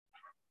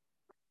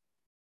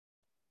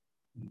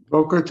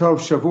Boker Tov,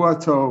 Shavua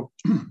Tov.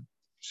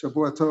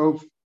 Shavua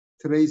Tov.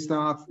 Today's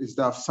daf is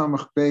daf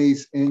Samach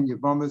Beis in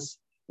Yevamos,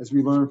 as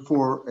we learn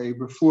for a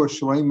refuah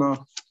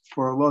shlema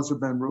for Elazar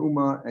ben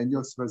Reuma and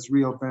Yosef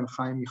Azriel ben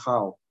Chaim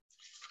Michal.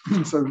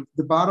 So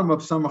the bottom of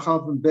Samach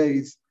Aleph and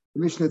Beis,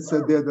 the Mishnah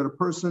said there that a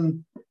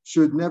person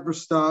should never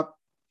stop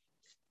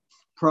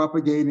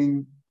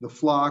propagating the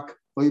flock.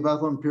 A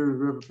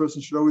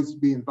person should always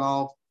be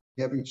involved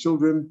having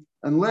children,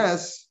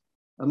 unless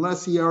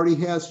he already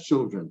has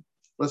children.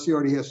 We'll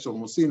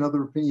see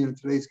another opinion in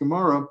today's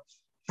Gemara,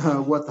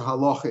 what the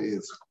halacha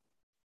is.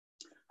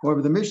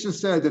 However, the Mishnah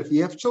said that if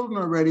you have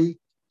children already,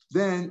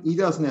 then he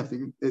doesn't have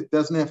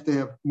to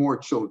have more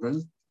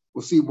children.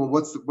 We'll see. Well,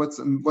 what's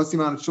the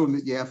amount of children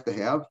that you have to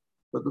have?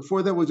 But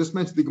before that, we'll just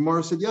mention the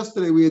Gemara said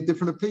yesterday we had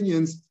different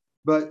opinions.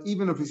 But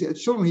even if he had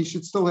children, he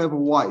should still have a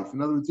wife.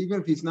 In other words, even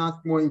if he's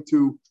not going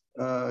to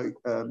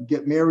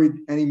get married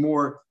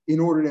anymore in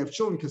order to have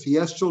children, because he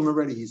has children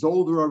already, he's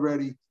older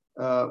already.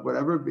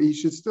 Whatever, he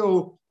should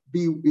still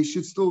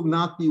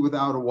not be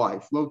without a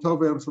wife. Lo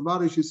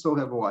tov he should still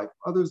have a wife.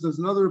 There's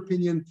another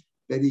opinion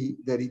that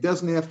he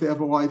doesn't have to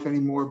have a wife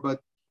anymore,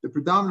 but the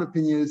predominant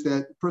opinion is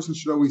that a person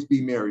should always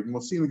be married. And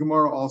we'll see in the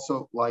Gemara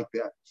also like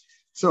that.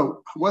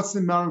 So what's the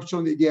amount of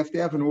children that you have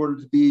to have in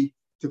order to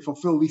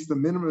fulfill at least the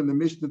minimum in the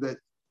Mishnah that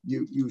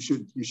you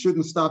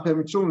shouldn't stop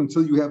having children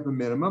until you have the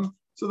minimum?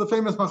 So the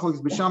famous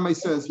machlokes Beishamai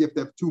says you have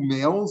to have two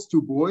males,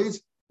 two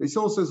boys. Beis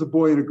Hillel says a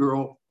boy and a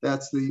girl.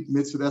 That's the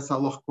mitzvah. That's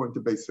halach according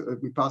to Beis Hillel.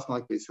 We pass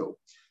like Beis Hillel.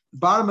 The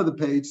bottom of the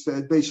page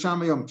said Beis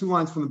Shammai. Two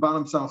lines from the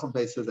bottom. Samach and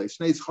Beis says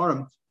Shnei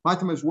Charim. My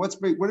time is what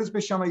does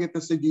Beis Shammai get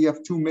to say? Do you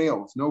have two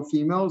males, no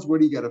females? Where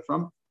do you get it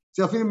from?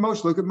 Zelfin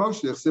Moshe. Look at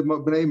Moshe.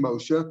 Bnei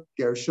Moshe,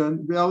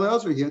 Gershon,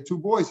 Elazar. He had two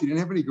boys. He didn't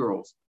have any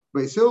girls.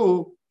 Beis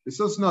Hillel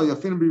says no.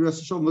 Yafin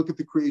B'Yisrael. Look at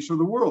the creation of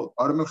the world.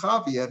 Adam and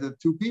Chava. He had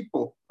two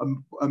people,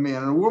 a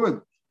man and a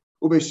woman.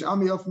 Why doesn't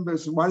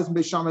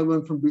Beis Shammai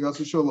learn from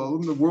B'Yasser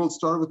Shalom? The world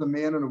started with a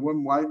man and a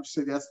woman. Why did you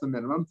say that's the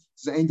minimum?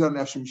 You can't learn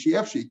on Efshim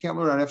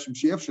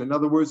Shiefshi. In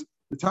other words,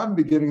 the time of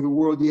the beginning of the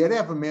world, you had to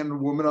have a man and a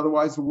woman.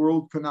 Otherwise, the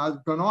world could not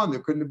have gone on. There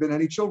couldn't have been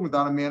any children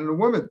without a man and a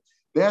woman.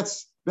 Then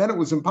it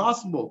was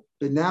impossible.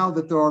 But now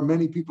that there are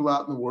many people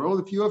out in the world,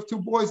 if you have two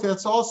boys,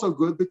 that's also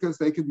good because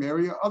they could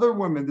marry other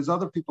women. There's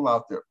other people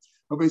out there.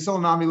 Why didn't Beis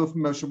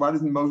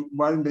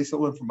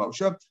Hillel learn from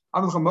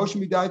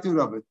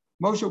Moshe?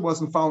 Moshe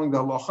wasn't following the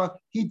halacha.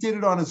 He did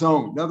it on his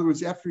own. In other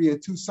words, after he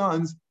had two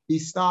sons, he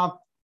stopped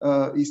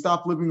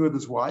living with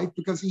his wife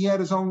because he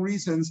had his own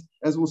reasons,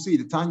 as we'll see.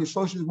 The Tanya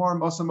Shlosh is more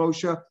Masa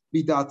Moshe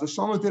Bidata.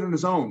 Shlomo did it on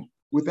his own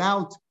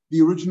without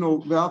the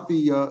original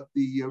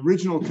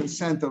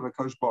consent of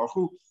Hakadosh Baruch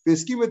Hu.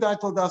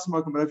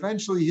 But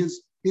eventually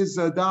his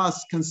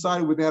das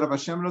coincided with that of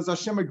Hashem, and as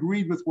Hashem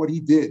agreed with what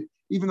he did,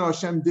 even though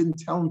Hashem didn't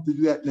tell him to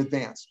do that in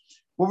advance.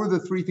 What were the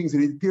three things that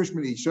he did?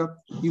 Pirshman Isha,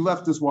 he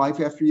left his wife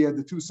after he had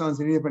the two sons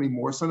and he didn't have any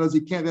more. So that's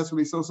what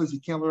he still says, you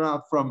can't learn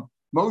out from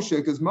Moshe,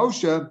 because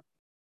Moshe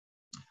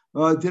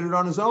did it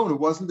on his own. He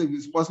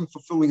wasn't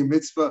fulfilling a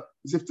mitzvah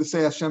as if to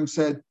say Hashem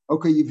said,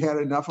 okay, you've had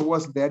enough. It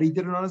wasn't that. He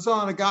did it on his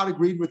own, and God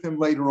agreed with him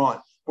later on.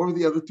 What were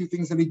the other two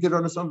things that he did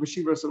on his own?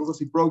 He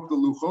broke the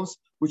luchos,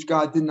 which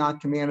God did not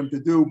command him to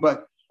do,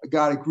 but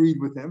God agreed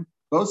with him.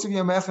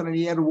 And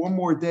he had one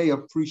more day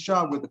of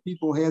Prisha where the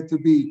people had to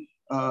be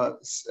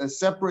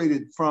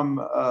separated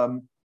from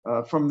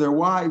their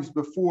wives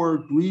before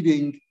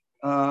greeting,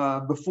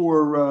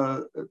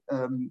 before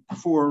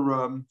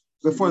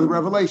the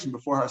revelation,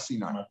 before Har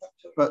Sinai.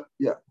 But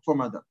yeah, before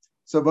Madah.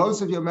 So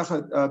both of you,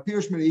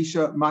 Pirshman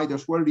Isha,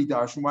 Maidash, what did he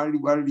dash, and why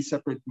did he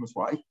separate from his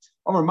wife?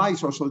 Omar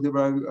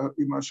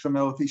Yisrael,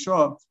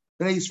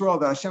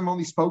 that Hashem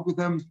only spoke with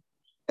them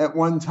at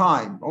one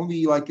time,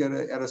 only like at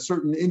a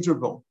certain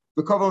interval.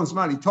 The Kaval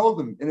Zman, he told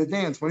them in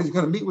advance when he's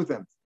going to meet with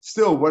them.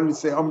 Still, what did it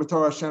say? Amar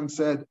Torah Hashem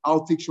said,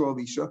 Al Tikshu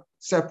Elisha,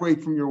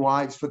 separate from your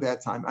wives for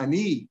that time.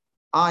 Moshe,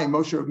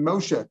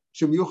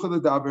 Shem Yuchad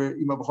Adaber,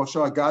 Ima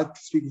B'Chosha, God can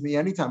speak with me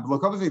anytime. But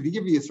look, obviously, if he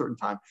give me a certain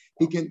time,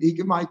 he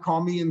might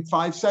call me in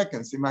 5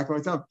 seconds. He might come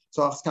and tell him,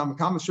 so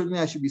certainly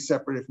I should be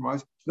separated from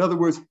wives. In other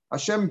words,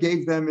 Hashem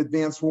gave them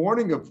advance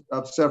warning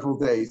of several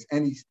days,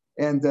 and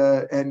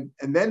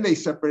then they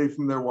separated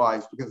from their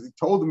wives because he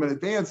told them in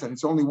advance, and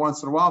it's only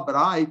once in a while. But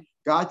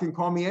God can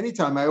call me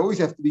anytime. I always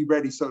have to be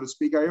ready, so to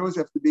speak. I always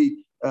have to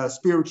be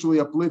spiritually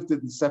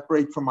uplifted and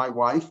separate from my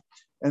wife.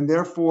 And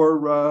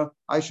therefore,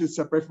 I should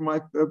separate from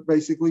my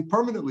basically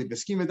permanently.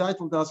 His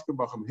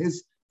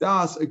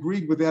das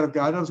agreed with that of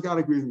God. Does God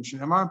agree with him?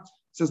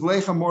 Says,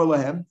 Lechem mor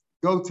lehem.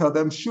 Go tell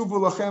them,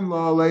 Shuvu lachem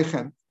la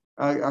alechem.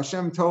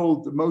 Hashem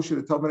told Moshe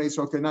to tell Bnei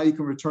Yisrael, okay, now you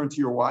can return to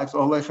your wives.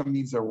 Alechem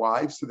means their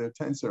wives, so they're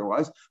 10 to their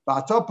wives.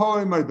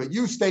 But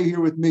you stay here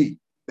with me.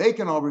 They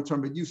can all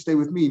return, but you stay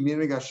with me.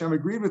 Meaning Hashem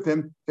agreed with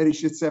him that he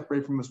should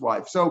separate from his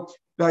wife. So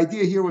the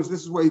idea here was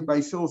this is why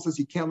Beis Hillel says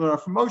he can't learn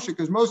out from Moshe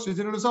because Moshe did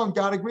it on his own.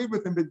 God agreed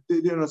with him, but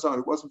did it on his own.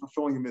 It wasn't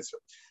fulfilling a mitzvah.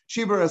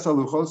 Shiva es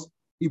haluchos.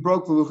 He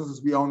broke the luchos,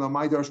 as we all know.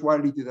 My darsh, why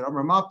did he do that?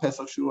 Amar ma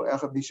Pesach shulu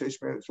echad b'sheish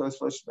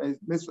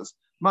mitzvahs.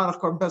 Manach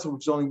korban Pesach,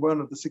 which is only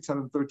one of the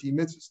 613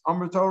 mitzvahs.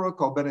 Amar Torah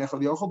kol ben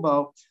echad yochel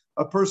bao.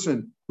 A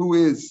person who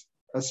is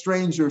a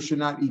stranger should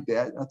not eat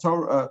that. A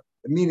Torah,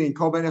 meaning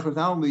kol ben echad,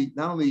 not only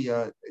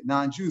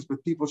non-Jews,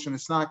 but people should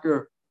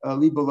snacker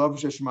liba love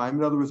sheshmayim.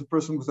 In other words, a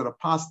person who was an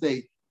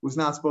apostate was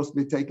not supposed to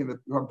be taken the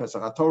korban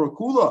Pesach. A Torah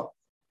kula.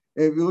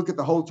 If you look at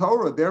the whole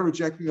Torah, they're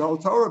rejecting the whole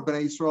Torah.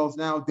 Bnei Yisrael is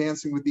now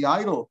dancing with the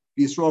idol.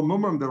 The Yisrael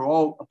Mumrim, they're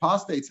all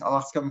apostates.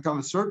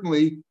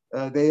 Certainly,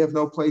 they have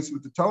no place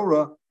with the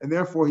Torah, and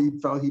therefore he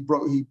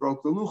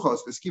broke the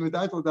luchos. The schema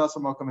daito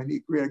dasamakam, and he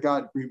agreed.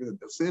 God agreed with him.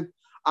 The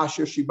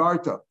Asher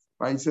Shibarta,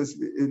 right? It says,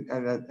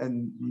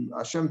 and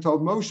Hashem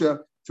told Moshe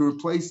to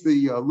replace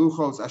the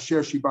luchos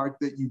Asher Shibarta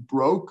that you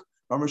broke.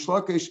 Amar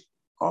Shlokish.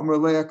 Asher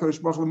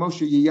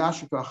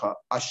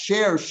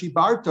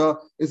Shibarta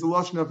is the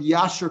lashon of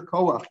Yasher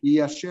Koach.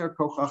 Yasher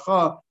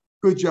Kochacha.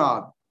 Good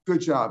job.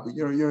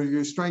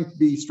 Your strength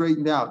be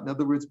straightened out. In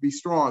other words, be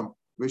strong.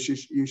 He did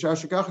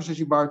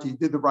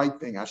the right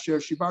thing. Asher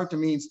Shibarta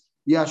means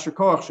Yasher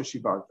Koach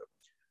Shibarta.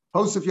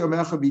 Hosef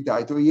Yomecha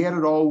Bidaito. He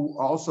added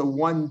also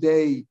one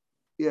day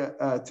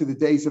to the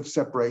days of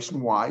separation.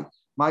 Why?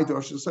 My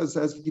Dosh says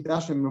Hashem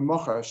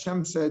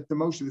said to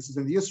Moshe. This is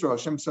in the Yisrael.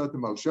 Hashem said to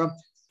Moshe,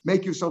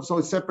 make yourself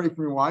so separate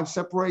from your wives,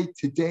 separate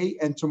today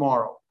and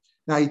tomorrow.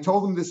 Now, he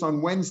told him this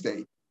on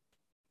Wednesday,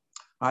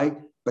 right?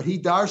 But he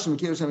darshan,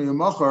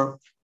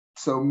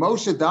 so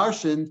Moshe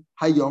darshan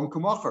hayom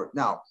k'mocher.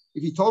 Now,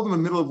 if he told him in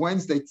the middle of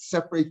Wednesday to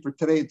separate for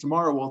today and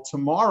tomorrow, well,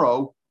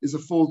 tomorrow is a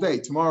full day.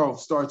 Tomorrow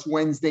starts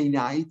Wednesday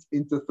night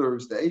into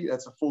Thursday.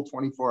 That's a full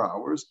 24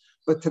 hours.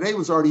 But today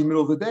was already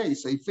middle of the day.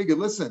 So he figured,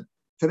 listen,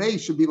 today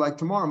should be like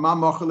tomorrow.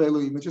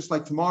 Just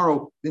like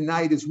tomorrow, the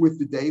night is with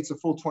the day. It's a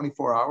full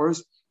 24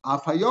 hours.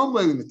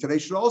 Today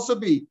should also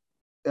be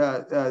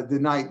the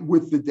night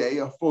with the day,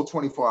 a full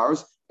 24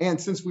 hours. And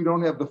since we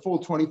don't have the full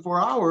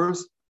 24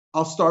 hours,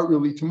 I'll start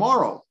really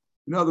tomorrow.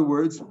 In other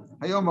words,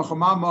 today's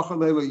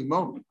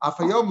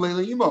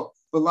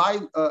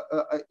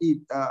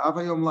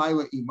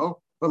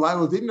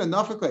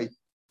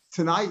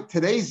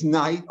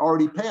night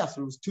already passed.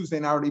 It was Tuesday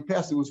night already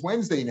passed. It was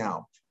Wednesday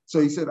now. So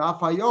he said,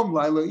 Afayom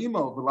Laila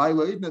Imo,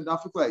 Laila Ibn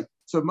Nafikle.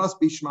 So it must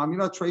be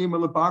Shmamina Treyim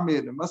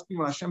Alabarmid. It must be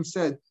when Hashem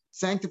said,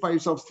 sanctify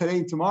yourselves today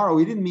and tomorrow.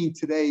 He didn't mean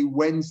today,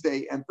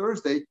 Wednesday, and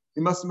Thursday.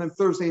 It must have meant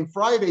Thursday and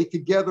Friday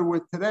together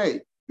with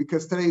today,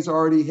 because today's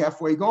already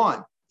halfway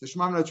gone. The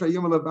Shmamina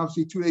Treyim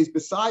Alabamsi 2 days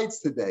besides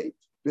today.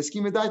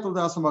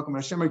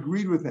 Hashem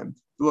agreed with him.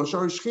 Because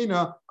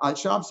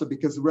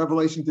the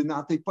revelation did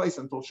not take place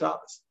until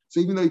Shabbos.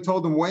 So even though he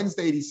told him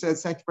Wednesday, he said,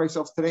 sanctify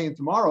yourselves today and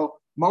tomorrow,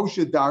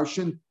 Moshe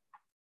Darshan,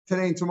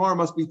 today and tomorrow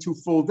must be 2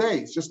 full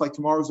days, just like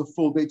tomorrow is a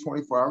full day,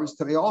 24 hours.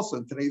 Today also,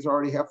 and today's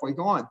already halfway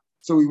gone.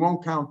 So we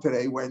won't count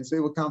today, Wednesday,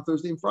 we'll count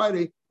Thursday and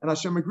Friday, and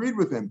Hashem agreed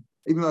with him.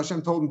 Even though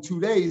Hashem told him 2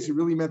 days, he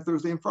really meant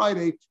Thursday and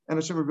Friday, and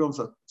Hashem revealed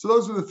himself. So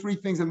those are the 3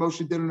 things that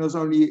Moshe did on his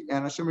own,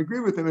 and Hashem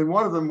agreed with him, and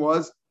one of them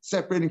was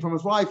separating from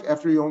his wife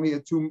after he only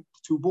had two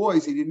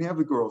boys, he didn't have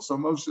the girls. So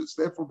Moshe,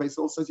 therefore,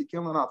 Beisol says he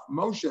killed enough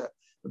Moshe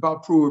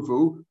about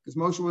Pruavu, because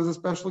Moshe was a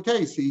special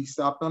case. He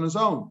stopped on his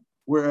own.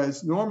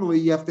 Whereas normally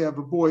you have to have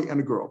a boy and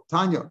a girl.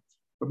 Tanya,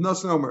 another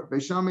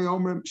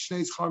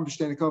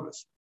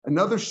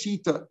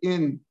shita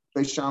in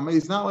Beis Shammai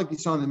is not like you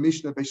saw in the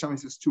Mishnah. Beis Shammai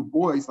says 2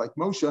 boys like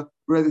Moshe, but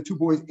rather 2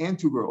 boys and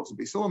 2 girls.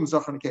 Beisol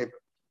Zachar and Nekeva.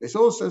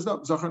 Beisol says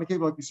no, Zachar and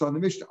Nekeva like we saw in the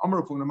Mishnah.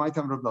 Amar Puna, my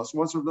time Rav Nosson.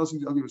 What's Rav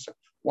Nosson?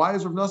 Why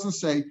does Rav Nosson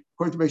say,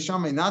 according to Beis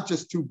Shammai, not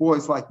just 2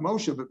 boys like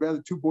Moshe, but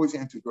rather 2 boys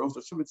and 2 girls?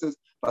 The Shuvah says,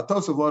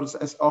 "Batos of Lotus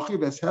as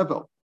Achiv as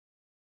Hevel."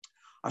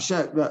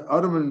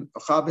 Adam and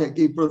Chava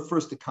gave birth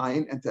first to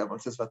Cain and to Hevel.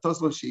 It says,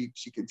 "Vatoslo."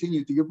 She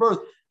continued to give birth.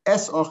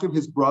 Es Achiv,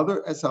 his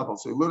brother, Es Hevel.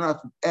 So you learn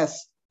out from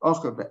Es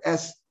Achiv,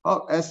 S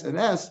and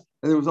S,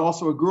 and there was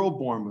also a girl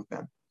born with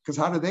them. Because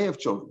how did they have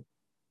children?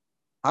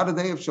 How did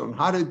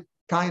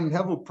Cain and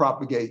Hevel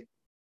propagate?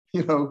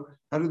 How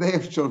did they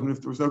have children if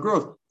there was no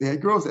girls? They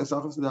had girls. Es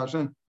Achiv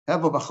Sedashan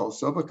Hevel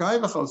b'choso,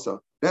 Cain b'choso.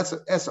 That's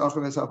Es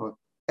Achiv Es Hevel.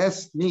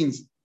 Es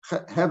means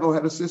Hevel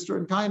had a sister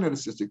and Cain had a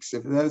sister.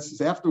 That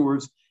is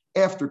afterwards.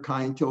 After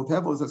Cain killed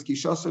Hevel, it says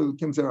Kishasu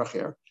Kim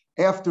Zeracher.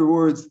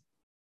 Afterwards,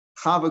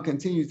 Chava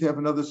continued to have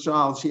another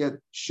child. She had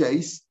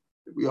Shais,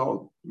 we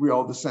all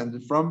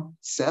descended from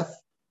Seth.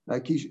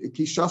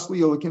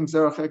 Kishasli Olakim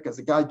Zeracher, because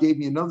the God gave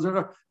me another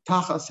Zerach.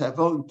 Tachas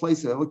Hevel in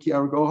place of Hevel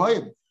Kiarago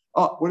Hayim.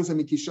 Oh, what does that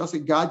mean?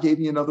 Kishasli, God gave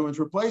me another one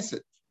to replace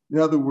it. In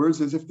other words,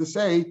 as if to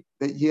say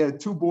that he had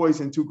 2 boys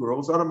and 2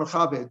 girls. Adam and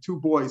Chava had 2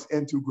 boys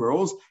and 2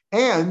 girls,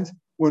 and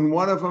when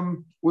one of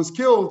them was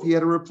killed, he had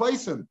to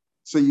replace him.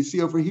 So you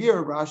see over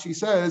here, Rashi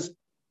says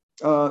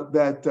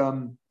that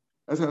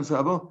you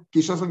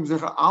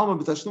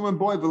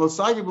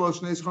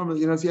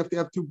have to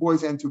have 2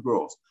 boys and 2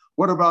 girls.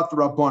 What about the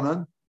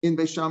Rabbanan in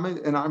Beis Shammai?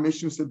 In our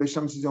mission, said Beis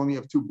Shammai says you only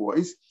have 2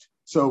 boys.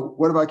 So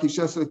what about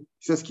Kishas?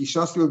 He says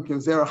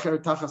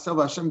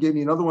Hashem gave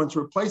me another one to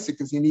replace it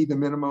because you need the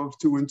minimum of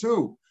 2 and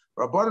 2.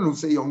 Rabbanan who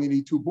say you only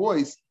need 2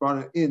 boys,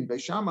 brought in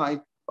Beis Shammai.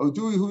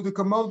 Odu Yehuda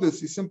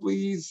Kamodis, he's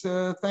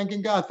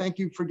thanking God. Thank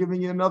you for giving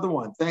me another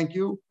one. Thank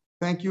you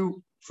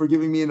for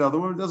giving me another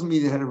one. It doesn't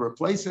mean he had to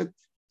replace it.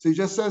 So he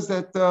just says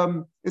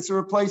that it's a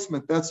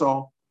replacement. That's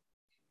all.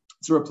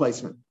 It's a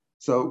replacement.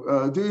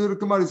 So do Yehuda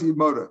Kamodis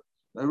Yimoda.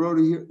 I wrote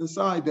here the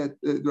side that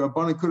the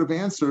Rabbanan could have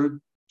answered.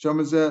 What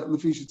do you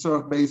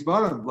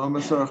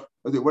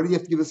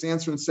have to give this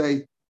answer and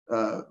say?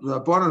 The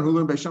Rabbanan who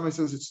learned by Shammai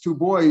says it's two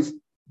boys.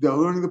 They're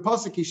learning the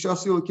pasuk.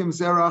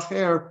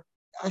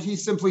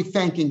 He's simply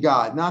thanking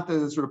God, not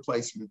that it's a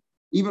replacement.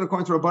 Even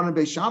according to Rabbanan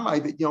Beis Shammai,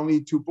 that you only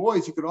need two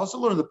boys, you could also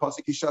learn the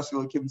pasuk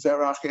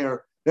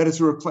that it's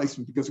a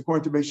replacement, because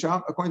according to Beis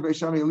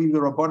Shammai, you leave the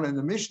Rabbanan and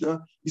the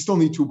Mishnah, you still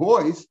need two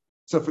boys.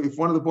 So if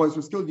one of the boys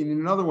was killed, you need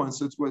another one.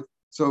 So it's with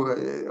a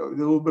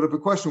little bit of a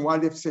question. Why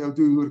did you have to say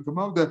Odu Yehuda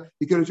Kamoda?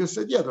 He could have just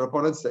said, yeah, the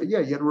Rabbanan said, yeah,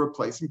 you had to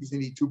replace him because you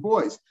need two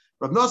boys.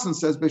 Rav Nosson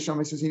says, Beis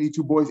Shammai says you need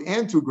two boys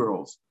and two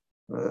girls.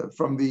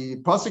 From the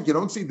pasuk, you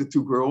don't see the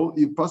two girls.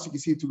 The pasuk, you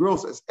see two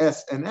girls as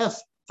S and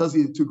S. Tells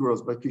you the two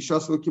girls, but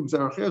Kishas Elokim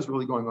Zeracher is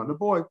really going on the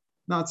boy.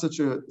 Not such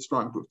a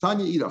strong proof.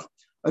 Tanya Idach,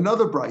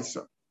 another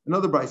brisa,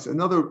 another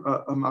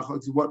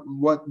machlokes.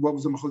 What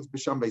was the machlokes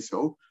B'Sham Beis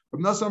Hill?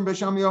 Rav Nosson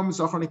B'Sham Yom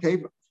Zachar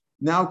Nekeva.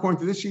 Now, according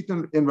to this sheet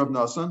in Rav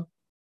Nosson,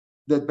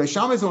 that Beis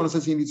Shammai is the one that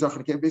says he needs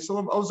Zachar Nekeva. Beis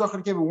Hill, Zachar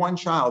Nekeva, one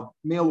child,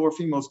 male or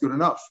female, is good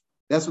enough.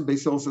 That's what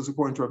Beis Hill says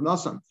according to Rav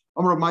Nosson.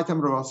 Amar my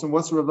time Rav Nosson.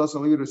 What's Rav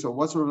Nosson leader? So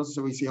what's Rav Nosson?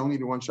 So we see only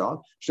the one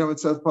child. Shem it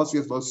says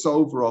pasuk lo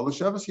so for all the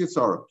Shavas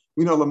Yitzara.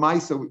 We know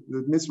Lamaisa,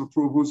 the mitzvah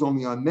proves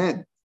only on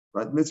men,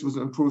 right?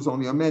 Mitzvah proves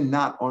only on men,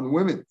 not on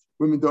women.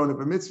 Women don't have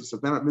a mitzvah, so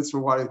they're not mitzvah.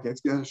 Why?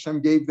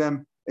 Hashem gave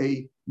them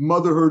a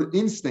motherhood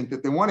instinct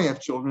that they want to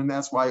have children.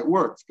 That's why it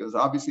works, because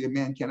obviously a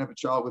man can't have a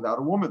child without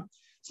a woman.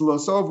 So lo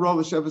so for all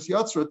the Shavas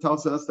Yitzara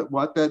tells us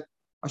that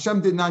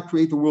Hashem did not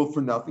create the world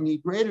for nothing. He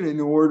created it in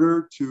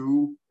order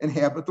to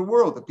inhabit the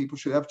world, that people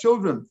should have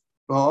children.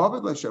 He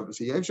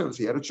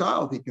had a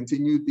child. He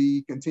continued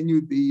the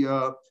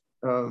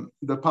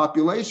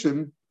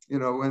population,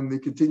 and they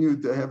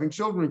continued having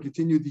children,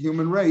 continued the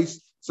human race.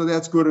 So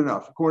that's good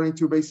enough, according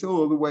to Beis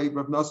Hillel, the way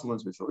Rav Nosson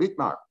learns Beis Hillel.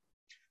 Itmar.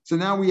 So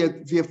now we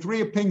have three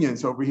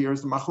opinions over here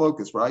as the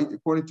machlokas, right?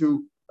 According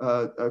to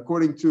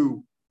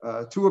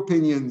two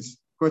opinions.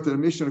 According to the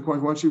Mishnah,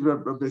 according to one sheet, Rav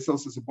Beis Hillel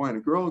says a boy and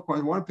a girl.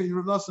 According to one opinion,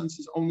 Rav Nosson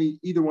says only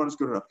either one is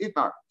good enough.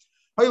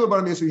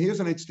 Here's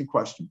an interesting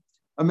question.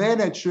 A man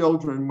had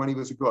children when he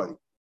was a guy.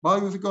 While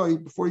he was a guy,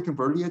 before he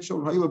converted, he had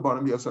children. He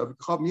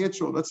had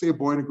children. Let's say a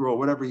boy and a girl,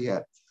 whatever he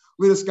had.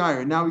 With this guy,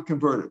 and now he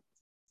converted.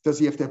 Does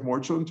he have to have more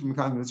children to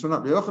become mitzvah?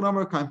 Not. He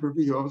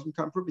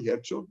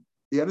had children.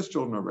 He had his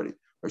children already.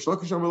 He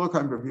wasn't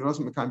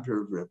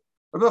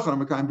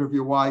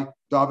why?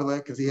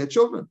 Because he had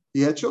children.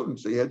 He had children.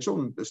 So he had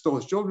children. They're still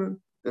his children.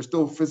 They're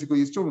still physically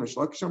his children. We had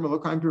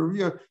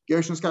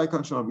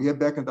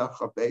back in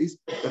Daf days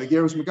that a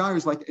Gerus Megayer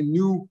is like a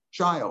new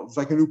child. It's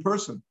like a new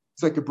person.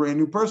 It's like a brand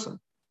new person.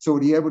 So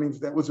what he had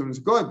that was when he was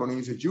good, but when he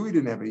was a Jew, he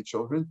didn't have any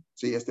children.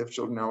 So he has to have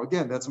children now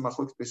again. That's a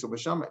machlokes based on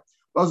B'Shamai.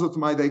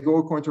 They go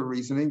according to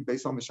reasoning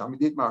based on B'Shamai.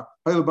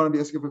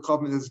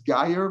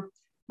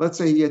 Let's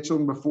say he had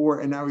children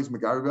before and now he's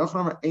Megayer.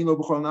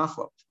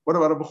 What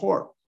about a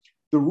Bechor?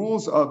 The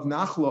rules of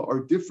Nachla are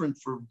different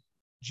for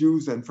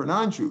Jews and for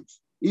non-Jews.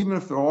 Even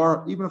if the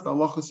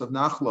halachas of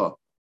Nachla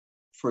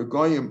for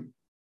Goyim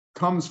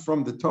comes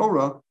from the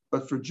Torah,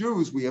 but for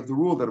Jews, we have the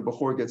rule that a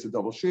Bechor gets a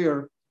double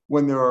share.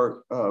 When there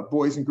are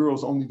boys and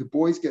girls, only the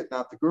boys get,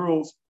 not the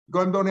girls.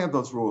 Goyim don't have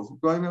those rules.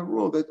 Goyim have a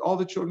rule that all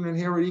the children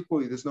inherit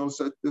equally. There's no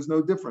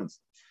difference.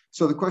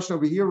 So the question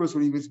over here was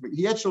when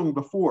he had children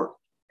before,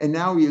 and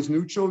now he has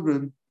new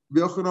children.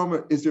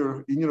 Is there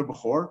a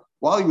Bechor?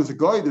 While he was a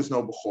guy, there's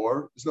no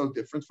Bechor. There's no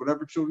difference.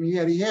 Whatever children he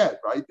had,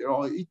 right? They're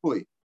all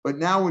equally. But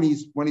now when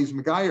he's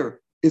Megayer,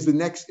 is the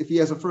next, if he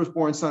has a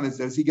firstborn son,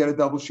 does he get a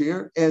double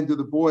share? And do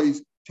the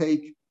boys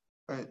take,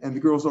 and the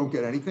girls don't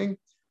get anything?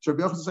 The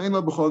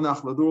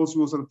rules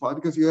don't apply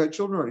because he had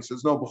children already. So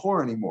there's no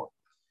Bechor anymore.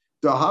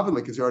 The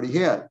Havilik is already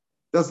had.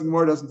 Doesn't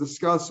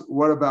discuss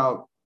what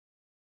about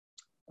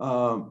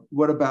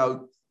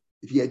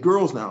if he had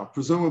girls now?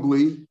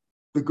 Presumably,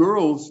 the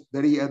girls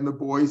that he had and the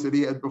boys that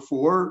he had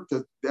before,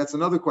 that's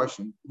another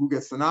question. Who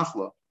gets the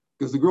Nachla?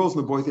 Because the girls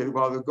and the boys,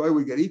 the guy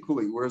would get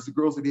equally, whereas the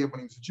girls that he had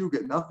when he was a Jew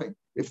get nothing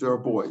if there are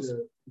boys. If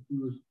he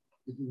was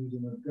a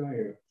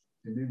Megayer,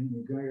 and then he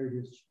Megayered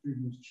his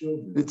previous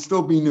children, it'd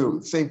still be new.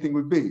 The same thing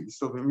would be.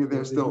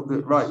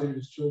 They're right.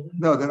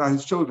 No, they're not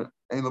his children.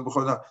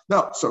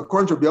 No. So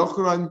according to Rabbi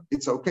Yochanan,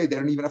 it's okay. They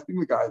don't even have to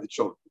Megayer the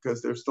children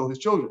because they're still his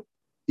children.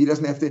 He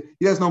doesn't have to.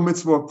 He has no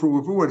mitzvah of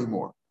pruvavu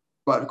anymore.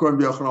 But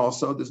according to Rabbi Yochanan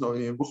also, there's no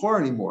Bechor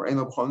anymore. Ain't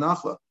no Bechor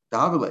Nachla. The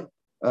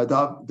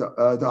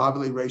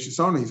Havile Reishis.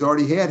 He's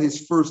already had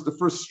the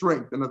first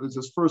strength. In other words,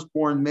 his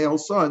firstborn male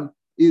son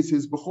is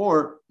his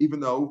Bechor, even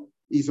though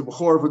he's a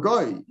Bechor of a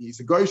guy. He's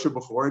a Goyish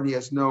Bechor, and he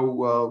has no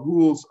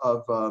rules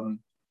of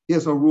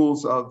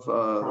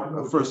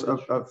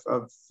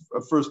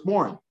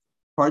firstborn.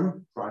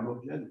 Pardon?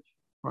 Primogeniture.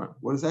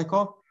 What is that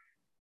called?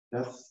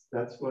 That's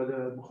what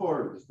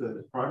Bechor is,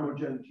 the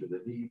primogeniture,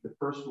 the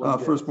first one.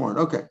 Firstborn.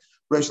 Okay.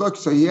 But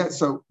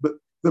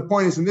the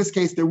point is, in this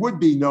case, there would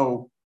be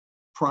no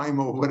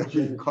primal, whatever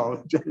you call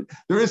it.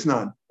 There is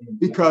none,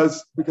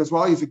 because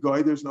while he's a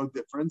guy, there's no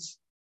difference.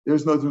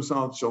 There's no difference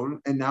on children.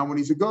 And now when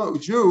he's a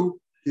Jew,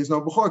 there's no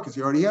Bechor because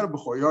he already had a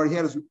Bechor. He already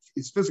had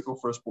his physical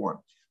firstborn.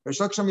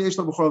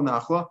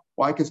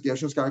 Why? Because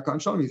Gershon's got a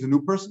Shalom. He's a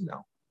new person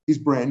now. He's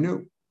brand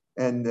new.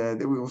 And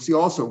we will see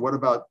also what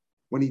about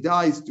when he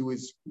dies,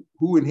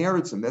 who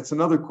inherits him? That's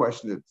another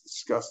question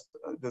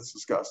that's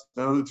discussed.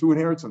 Now, the two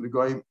inherits him, the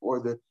Goyim or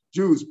the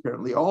Jews,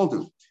 apparently all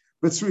do.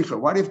 But Sricha,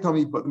 why do you have to tell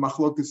me but the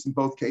machlokas in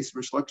both cases?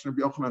 Rish Lakish and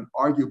Rabbi Yochanan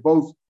argue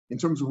both in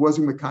terms of was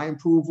he Mekayim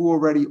Pruvu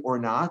already or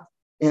not,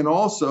 and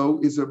also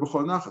is there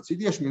B'chol Nachat? So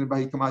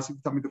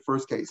tell me the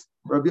first case.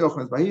 Rabbi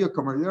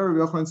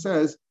Yochanan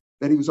says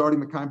that he was already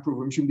Mekayim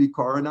Pruvu. Mishum di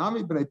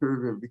Karanami b'nei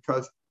Piriv,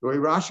 because the way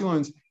Rashi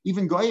learns,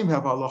 even Goyim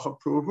have halacha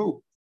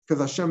Pruvu.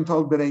 Because Hashem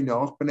told Bnei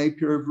Noach, Bnei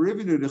Piriv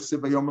Rivinu Nechsiv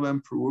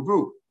Vayom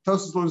Pruvu.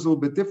 Tosas learns a little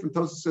bit different.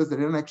 Tosas says that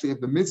they don't actually have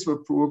the mitzvah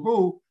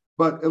Pruvu,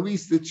 but at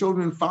least the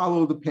children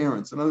follow the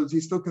parents. In other words,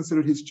 he's still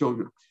considered his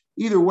children.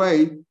 Either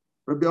way,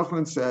 Rabbi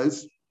Yochanan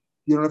says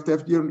you don't have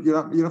to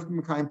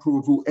Mekayim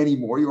Pruvu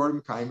anymore. You already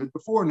Mekayim it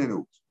before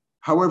Ninu.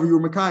 However, you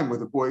were Mekayim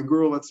with a boy and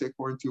girl, let's say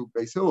according to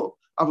Beis Hillel.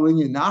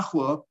 Avalinya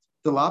Nachla,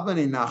 the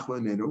Labane Nachla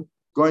Ninu,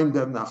 Goyim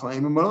Dem Nachla,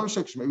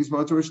 maybe it's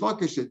Motor Rish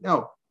Lakish.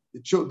 No.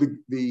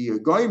 The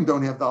Goyim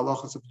don't have the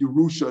halachas of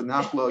Yerusha,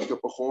 Nachla,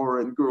 Bechor,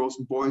 and girls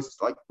and boys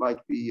like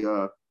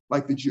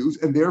the Jews,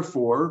 and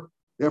therefore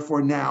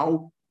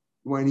now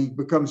when he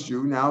becomes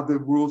Jew, now the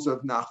rules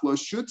of Nachla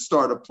should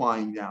start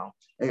applying now.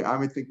 I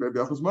would think Rabbi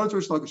Yochanan is Motor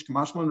Rish Lakish,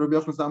 Kamashman, Rabbi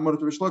Yochanan is not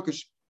Motor Rish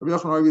Lakish. Rabbi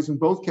Yochanan argues in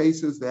both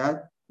cases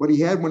that what he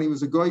had when he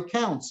was a Goy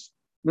counts.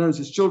 In other words,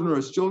 his children are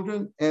his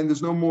children, and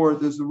there's no more.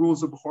 There's the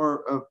rules of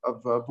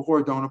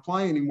Bechor don't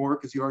apply anymore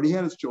because he already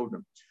had his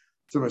children.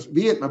 So if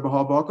you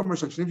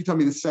tell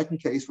me the second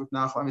case with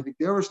Nachla, I think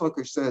the Rish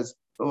Lakish says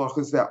the law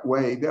is that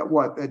way.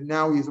 That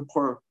now he's a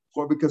Bechor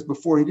because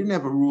before he didn't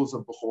have the rules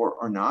of Bechor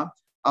or not.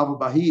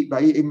 But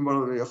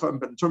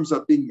in terms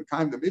of being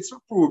Mekayim the mitzvah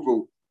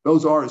Pruvu,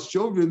 those are his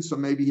children. So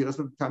maybe he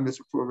doesn't Mekayim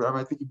mitzvah Pruvu.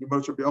 I think if you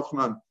Moshe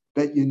Yochanan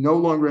that you no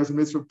longer has a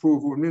mitzvah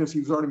Pruvu, and he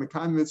was already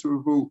Mekayim mitzvah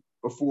Pruvu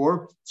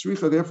before.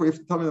 Tzricha, therefore, you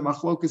have to tell me the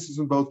machlokas is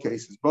in both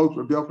cases. Both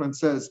Rabbi Yochanan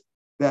says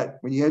that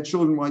when you had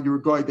children while you were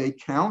a guy, they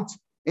count.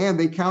 And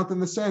they count in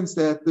the sense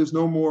that there's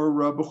no more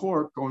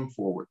Bechor going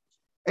forward.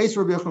 Ace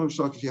Rabbi Yochanan Rish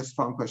Lakish, he has the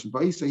following question.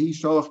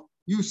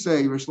 You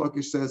say, Rish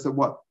Lakish says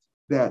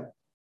that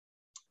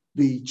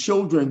the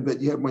children that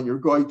you have when you're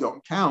going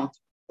don't count.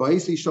 That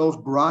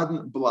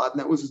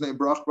was his name,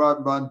 Brach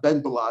Braden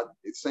Ben Balad,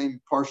 the same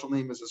partial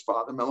name as his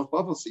father, Melech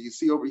Bavel. So you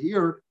see over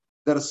here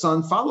that a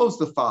son follows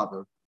the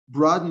father.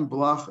 Braden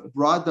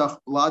Bradach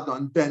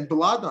Bladon Ben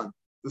Baladon.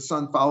 The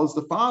son follows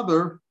the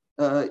father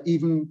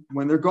even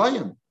when they're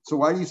goyim. So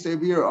why do you say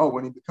over here,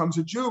 when he becomes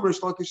a Jew,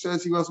 Rish Lakish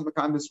says he wasn't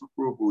Mekayim mitzvah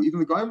Pruvu. Even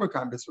the goyim were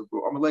Mekayim mitzvah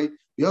Pruvu.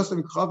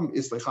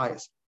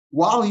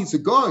 While he's a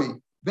goy,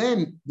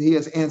 then he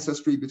has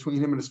ancestry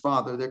between him and his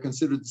father. They're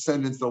considered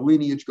descendants. The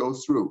lineage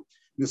goes through.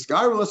 This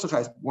guy,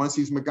 once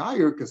he's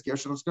Megayer, because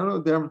Gershon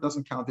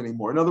doesn't count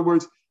anymore. In other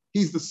words,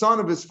 he's the son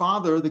of his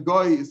father. The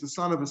goy is the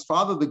son of his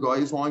father, the goy,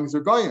 as long as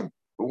they're goyim.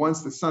 But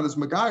once the son is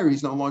Megayer,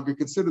 he's no longer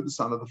considered the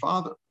son of the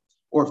father.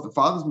 Or if the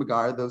father's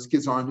Megayer, those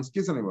kids aren't his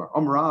kids anymore.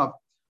 Amrav.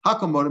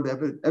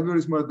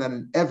 Everybody's more than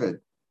an Eved.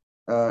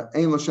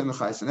 Ein Lashem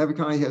Chais. And Eved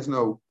Kanai has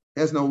no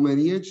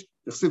lineage.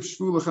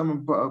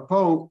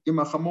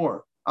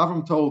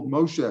 Avram told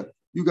Moshe,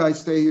 "You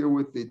guys stay here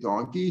with the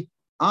donkey.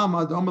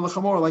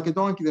 Like a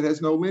donkey that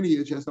has no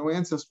lineage, has no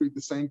ancestry."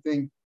 The same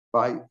thing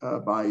by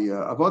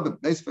Avodim.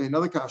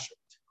 Another kasha.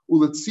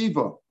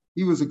 Uletziva.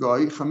 He was a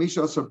guy.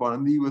 Chamisha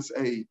Sarbanim. He was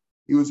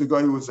a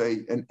guy who was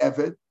an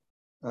Eved.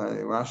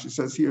 Rashi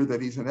says here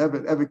that he's an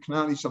Eved. Eved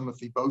Kanani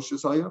Shamathi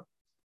Boshazaya.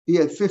 He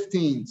had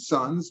 15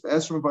 sons,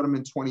 Esrom brought him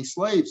in 20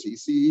 slaves. So you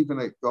see, even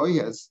a guy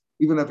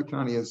even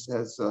Evikani has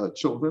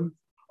children.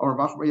 Or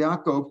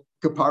Yaakov,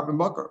 Kapar ben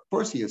Bakar. Of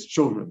course, he has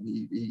children.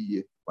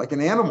 He like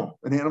an animal.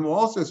 An animal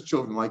also has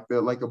children, like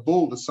a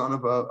bull, the son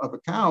of a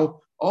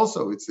cow.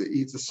 Also,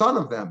 he's the son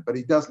of them, but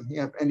he doesn't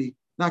have any.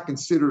 Not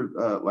considered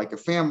like a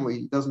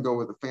family. He doesn't go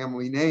with a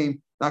family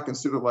name. Not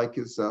considered like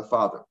his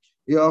father.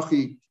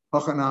 Yachi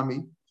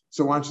Hachanami.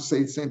 So why don't you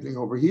say the same thing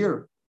over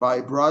here? By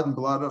blood and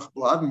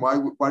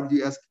why did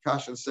you ask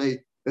Akash and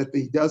say that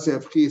he does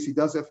have chiyas, he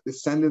does have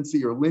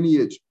descendancy or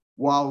lineage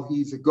while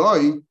he's a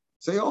goy?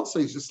 Say also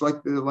he's just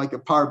like a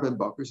par ben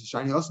bakr. So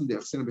shiny also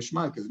because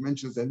it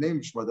mentions their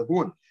name.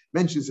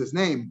 Mentions his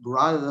name.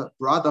 Bradach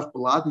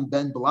Baladan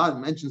ben Balad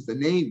mentions the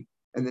name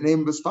and the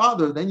name of his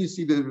father. Then you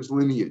see that there's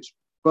lineage.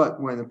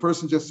 But when a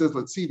person just says,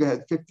 let's see, they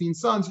had 15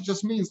 sons, it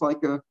just means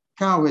like a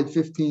cow had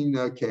 15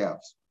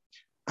 calves.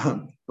 But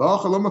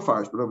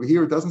over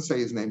here it doesn't say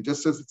his name, it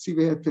just says that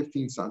Tziva had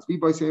 15 sons. Or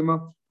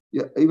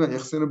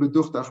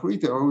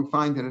we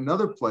find in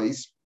another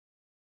place,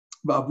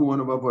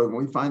 when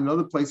we find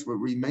another place where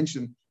we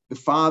mention the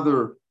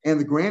father and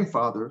the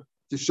grandfather,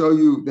 to show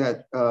you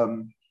that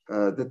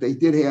that they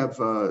did have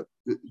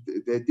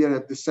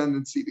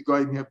descendancy. The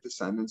Goyim have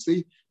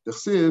descendancy. The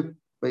Chsiv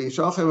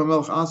Vayishalchem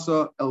Melech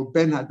Asa El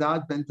Ben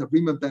Hadad Ben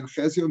Tavrima Ben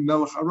Chezio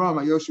Melech Aram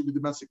Ayoshu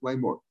b'Damascus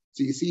Lamor.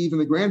 So you see, even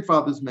the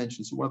grandfathers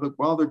mentioned. So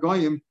while they're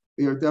Goyim,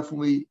 they're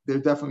definitely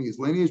his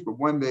lineage. But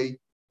when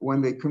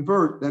they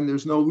convert, then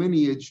there's no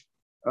lineage.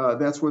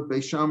 That's what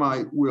Beis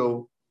Shammai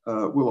will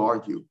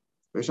argue.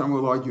 Beis Shammai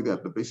will argue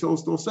that. But Beis Hillel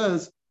still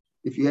says,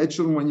 if you had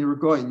children when you were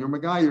Goy and you're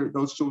Megayer,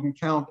 those children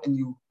count, and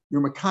you're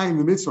Mekayim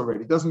the mitzvah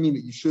already. It doesn't mean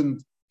that you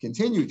shouldn't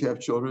continue to have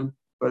children,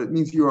 but it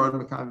means you are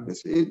Mekayim the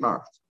mitzvah. It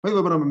marks.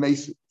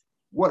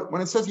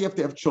 When it says you have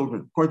to have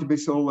children, according to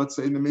Beis Hillel, let's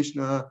say in the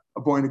Mishnah,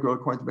 a boy and a girl.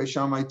 According to Beis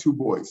Shammai, 2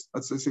 boys.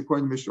 Let's say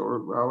according to Mishnah,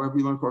 or however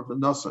you learn according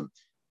to Nassan.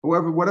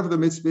 Whatever the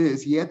mitzvah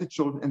is, he had the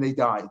children and they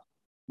died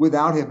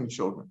without having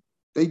children.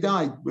 They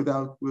died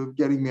without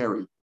getting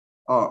married.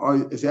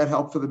 Is that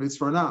help for the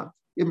mitzvah or not?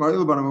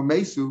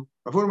 Because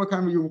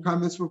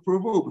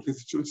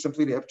it's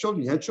simply to have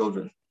children. You had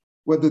children.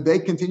 Whether they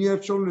continue to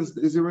have children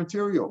is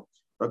immaterial.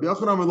 Rabbi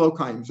Yochanan Amar Lo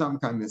Kaim, Zam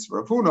Kaim Mitzvah.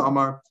 Rav Huna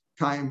Amar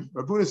Kaim.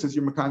 Rav Huna says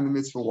you're Mekayim the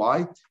mitzvah.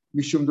 Why?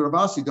 Mishum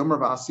D'Ravasi, Dom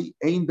Ravasi,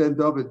 Ein Ben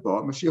David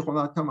Ba. Mashiach will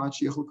not come out.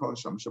 Mashiach will call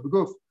Neshama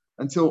Shabaguf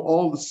until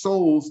all the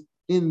souls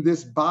in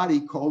this body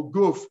called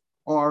Guf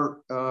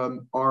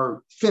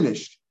are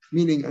finished.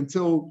 Meaning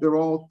until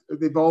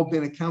they've all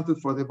been accounted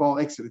for, they've all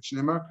exited.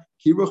 Shneimar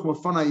Kiruch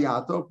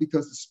Mafanayato,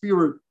 because the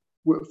spirit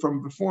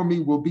from before me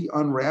will be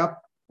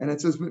unwrapped. And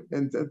it says,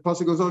 and the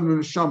pasuk goes on in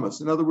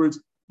Neshamas. In other words,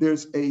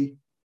 there's an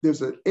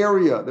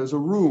area, there's a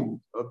room,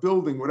 a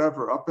building,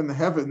 whatever, up in the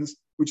heavens,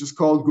 which is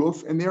called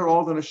Guf, and there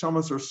all the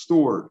Neshamas are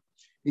stored.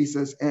 He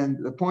says, and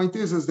the point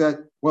is that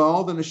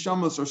all the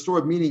Neshamas are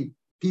stored, meaning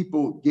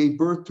people gave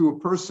birth to a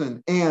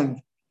person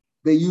and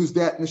they used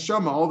that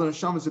neshama. All the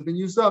neshamas have been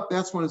used up.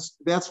 That's when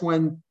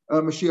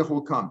Mashiach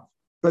will come.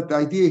 But the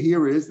idea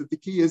here is that the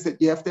key is that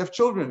you have to have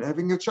children.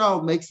 Having a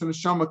child makes the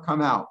neshama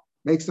come out,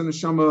 makes the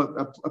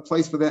neshama a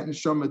place for that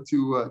neshama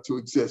to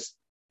exist.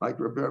 Like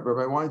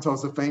Rabbi Wein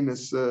tells a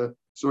famous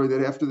story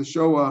that after the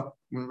Shoah,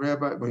 when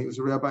he was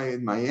a rabbi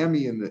in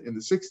Miami in the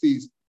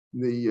 60s,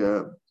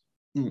 the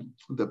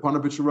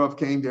Panovich Rav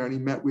came there and he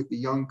met with the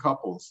young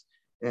couples.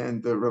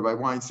 And Rabbi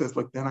Wein says,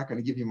 look, they're not going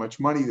to give you much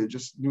money. They're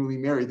just newly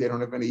married. They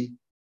don't have any,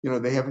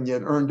 they haven't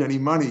yet earned any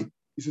money.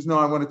 He says, no,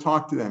 I want to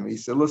talk to them. And he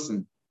said,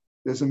 listen,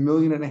 there's 1.5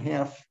 million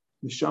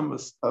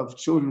neshamas of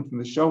children from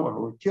the Shoah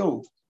who were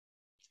killed.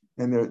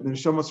 And the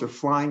neshamas are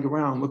flying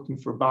around looking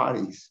for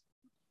bodies.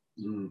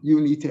 You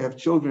need to have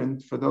children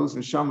for those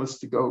neshamas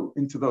to go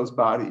into those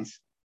bodies.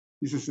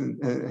 He says,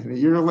 and a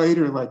year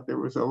later, like there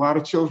was a lot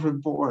of children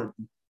born.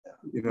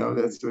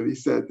 That's what he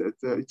said,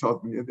 that he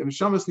told me. The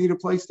neshamas need a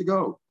place to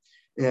go.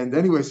 And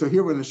anyway, so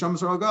here when the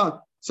neshamas are all gone,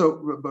 so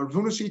Rav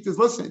Huna Shita is,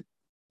 listen,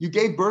 you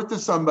gave birth to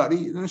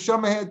somebody, the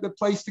neshama had the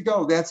place to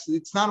go.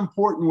 It's not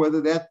important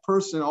whether that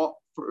person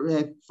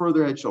had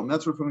children.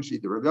 That's Rav Huna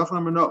Shita. Rav Yochanan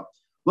Amar no,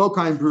 Lo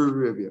Kaim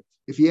B'Rivia.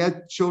 If he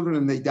had children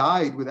and they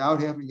died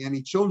without having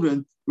any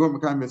children, you want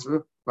Mekayim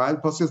Mitzvah, right?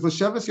 The Pasuk says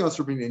L'Sheves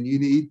Yasrabin, and you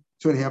need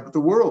to inhabit the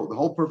world. The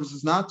whole purpose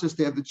is not just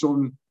to have the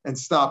children and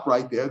stop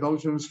right there. The whole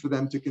purpose is for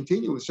them to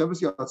continue.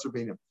 L'Sheves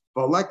Yasrabin,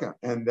 V'Aleka,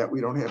 and that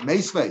we don't have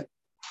Meisvei.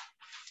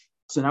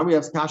 So now we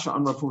have Kasha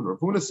on Rav Huna. Rav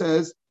Huna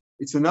says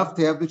it's enough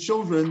to have the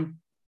children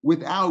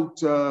without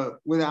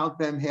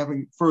them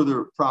having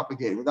further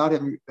propagated, without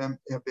having them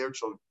have their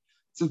children.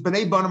 It says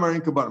B'nai Banim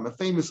Arin Kabanim, a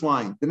famous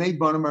line. B'nai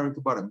Banim Arin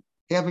Kabanim.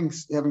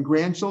 Having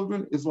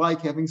grandchildren is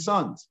like having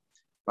sons,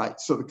 right?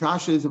 So the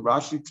Kasha is,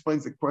 Rashi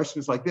explains the question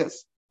is like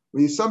this.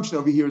 The assumption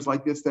over here is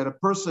like this, that a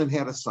person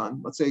had a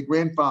son, let's say a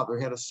grandfather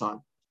had a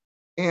son,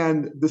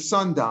 and the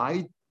son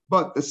died,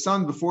 but the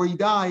son before he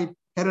died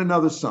had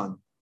another son.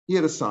 He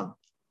had a son.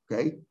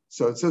 Okay,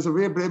 so it says over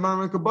here,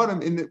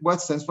 in what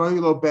sense?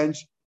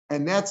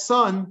 And that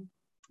son,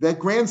 that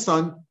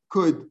grandson,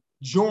 could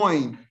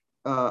join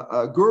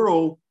a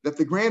girl that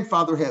the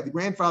grandfather had. The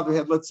grandfather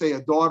had, let's say,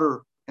 a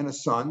daughter and a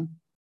son,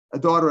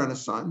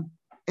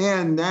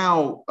 and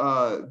now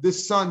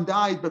this son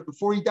died, but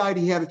before he died,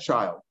 he had a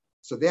child.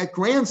 So that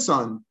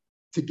grandson,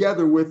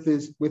 together with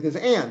his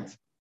aunt,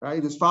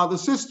 right, his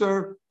father's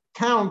sister,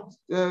 count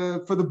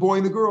for the boy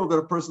and the girl that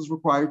a person is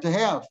required to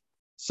have.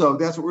 So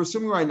that's what we're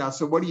assuming right now.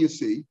 So what do you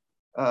see?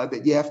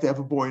 That you have to have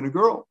a boy and a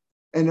girl.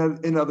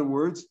 And in other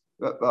words,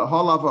 the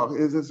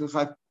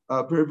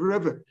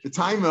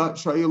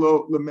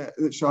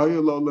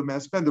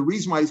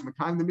reason why he's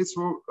Mekayim the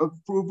mitzvah of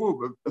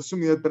Pruvu,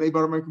 assuming that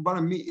B'nai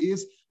Banim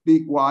is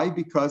why?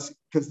 Because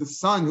the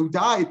son who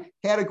died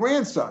had a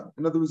grandson.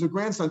 In other words, a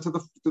grandson to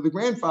the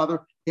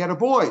grandfather, he had a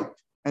boy.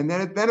 And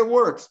then it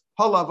works.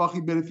 But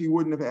if he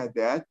wouldn't have had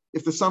that,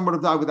 if the son would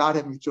have died without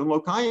having children,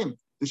 Lokayim.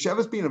 The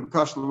Shevis being a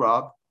Kasha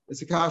Rab,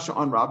 it's a Kasha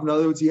on Rab. In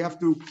other words, you have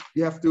to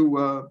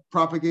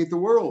propagate the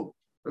world.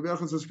 Rabbi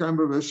Yochanan says,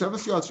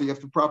 Shevis Yatzra, you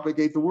have to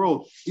propagate the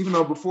world. Even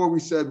though before we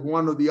said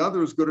one or the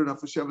other is good enough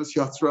for Shevis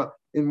Yatzra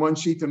in one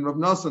sheet and Rav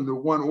Nassan, the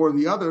one or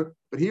the other.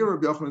 But here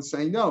Rabbi Yochanan is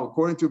saying no.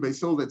 According to Beis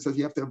Hillel, that says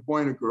you have to have a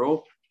boy and a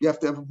girl. You have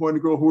to have a boy and a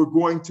girl who are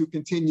going to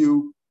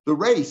continue the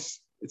race.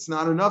 It's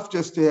not enough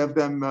just to have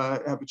them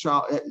have a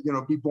child,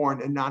 be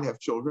born and not have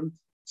children.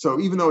 So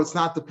even though it's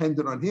not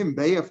dependent on him,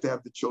 they have to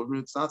have the children.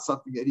 It's not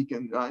something that he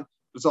can.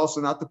 It's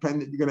also not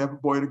dependent. You're going to have a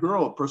boy and a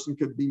girl. A person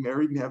could be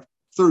married and have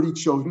 30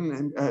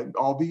 children, and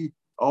all be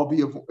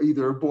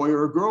either a boy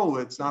or a girl.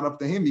 It's not up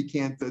to him. He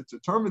can't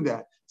determine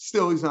that.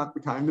 Still, he's not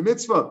becoming the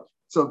mitzvah.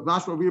 So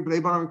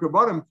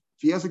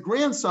if he has a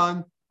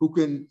grandson who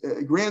can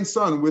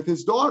grandson with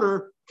his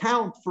daughter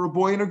count for a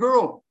boy and a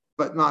girl.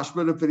 But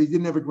mashma, if he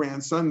didn't have a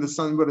grandson, the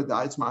son would have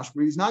died. It's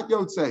mashma. He's not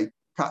yotzei.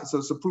 So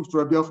it's a proof to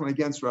Rabbi Yochanan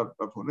against Rav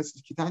Huna. It's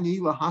kitanya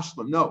hila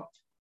hashlam. No,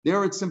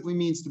 there it simply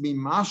means to be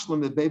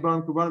mashlam. That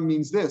beibarim kubarim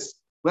means this.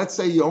 Let's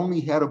say he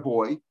only had a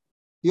boy.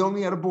 He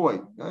only had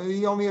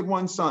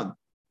one son,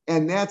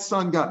 and that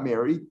son got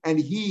married, and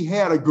he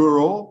had a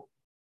girl.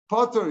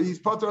 He's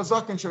pater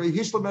azaken shari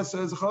hishlam es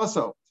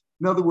chaso.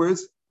 In other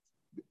words,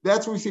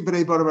 that's what we see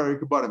b'nei barim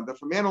kubarim. That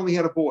if a man only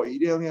had a boy,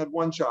 he only had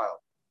one child,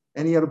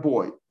 and he had a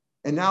boy.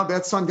 And now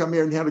that son got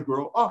married and had a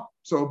girl. Oh,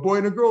 so a boy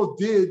and a girl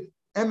did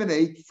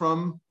emanate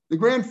from the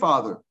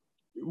grandfather,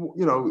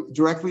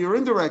 directly or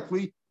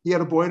indirectly. He had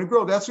a boy and a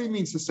girl. That's what he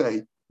means to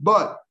say.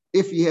 But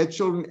if he had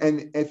children,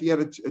 and if he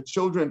had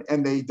children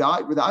and they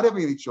died without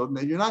having any children,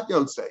 then you're not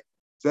yotzei.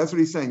 So that's what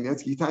he's saying.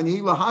 That's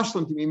kitanya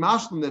hashlam to be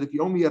mashlam, that if he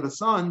only had a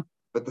son,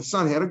 but the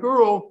son had a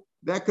girl,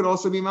 that could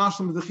also be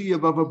mashlam the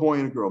chiyuv of a boy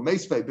and a girl.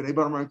 Meisvei b'nei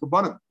barim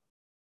kabanim.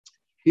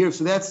 Here,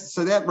 so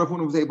that Rav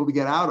Huna was able to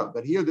get out of.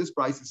 But here, this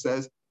price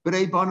says,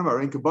 b'nei barim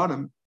are in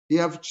kabanim. You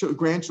have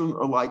grandchildren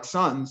are like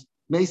sons.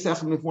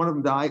 Meisechem, if one of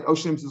them died,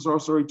 Oshim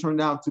Sorcery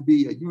turned out to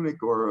be a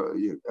eunuch or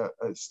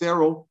a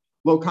sterile.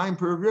 Lokaim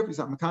per rib, he's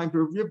not Makaim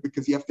per rib,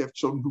 because you have to have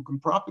children who can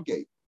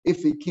propagate.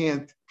 If he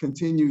can't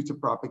continue to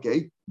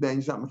propagate, then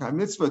he's not Makaim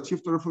mitzvah.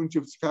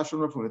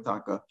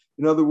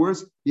 In other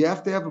words, you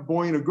have to have a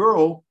boy and a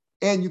girl,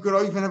 and you could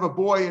even have a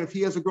boy, and if he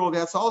has a girl,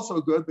 that's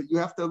also good, but you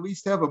have to at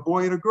least have a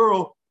boy and a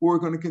girl who are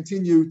going to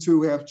continue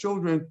to have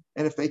children,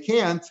 and if they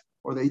can't,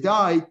 or they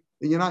die,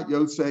 then you're not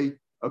yotzei,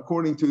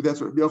 according to,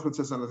 that's what Yochanan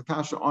says on the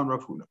Kasha on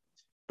Rav Huna.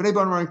 B'nei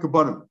barim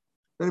kabanim.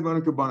 B'nei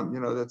barim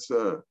kabanim. That's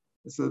the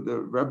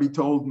Rebbe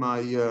told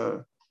my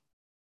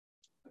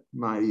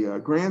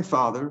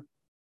grandfather,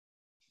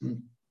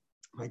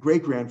 my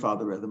great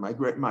grandfather rather.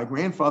 My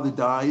grandfather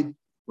died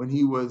when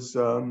he was he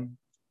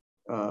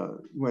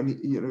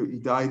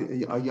died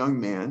a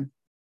young man,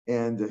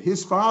 and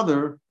his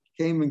father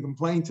came and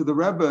complained to the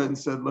Rebbe and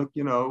said, look,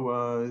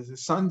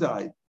 his son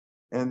died.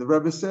 And the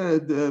Rebbe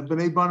said,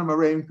 "B'nei banim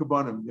areim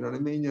kabanim." You know what I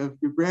mean? Your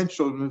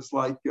grandchildren is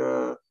like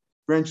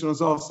grandchildren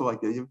is also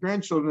like that. Your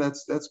grandchildren,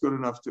 that's good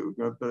enough too.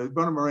 B'nei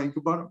banim areim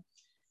kabanim.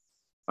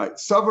 All right.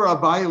 Savar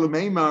Abaye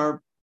lemeimar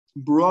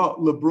bra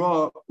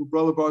lebra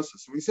lebarsa.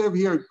 So we say over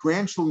here,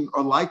 grandchildren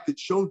are like the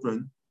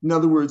children. In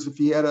other words, if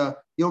he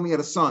only had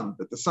a son,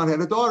 but the son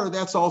had a daughter,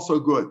 that's also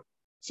good.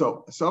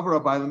 So Savar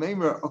Abaye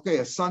lemeimar. Okay,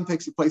 a son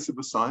takes the place of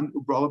a son,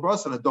 bra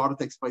lebarsa, and a daughter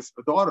takes the place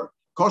of a daughter.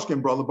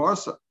 Koshken bra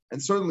lebarsa.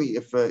 And certainly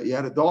if he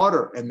had a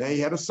daughter and they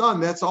had a son,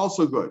 that's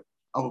also good.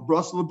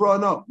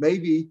 No,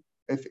 maybe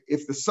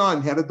if the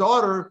son had a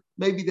daughter,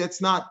 maybe that's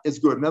not as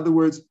good. In other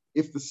words,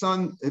 if the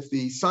son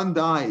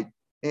died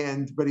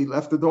but he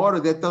left a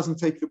daughter, that doesn't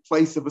take the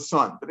place of a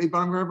son. But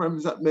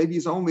maybe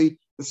he's only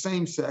the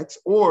same sex,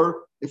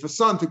 or if a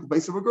son took the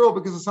place of a girl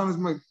because the son is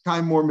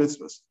kind more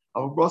mitzvahs.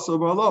 No,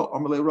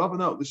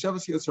 the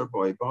Shevas Yisrael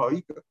boy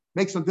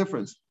makes no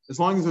difference. As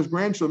long as there's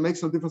grandchildren,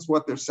 makes no difference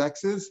what their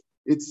sex is.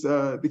 It's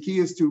the key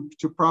is to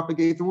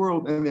propagate the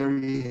world, and there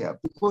you have.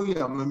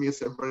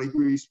 Everybody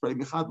agrees.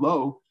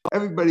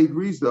 Everybody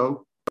agrees,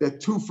 though,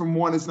 that 2 from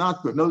 1 is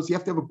not good. Notice you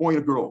have to have a boy and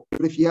a girl.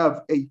 But if you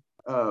have a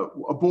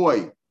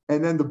boy,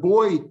 and then the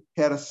boy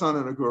had a son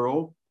and a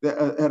girl,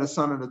 had a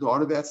son and a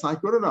daughter, that's not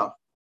good enough.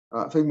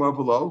 Think more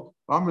below.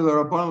 Rav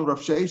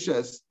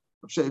Sheshes,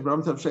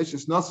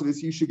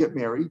 you should get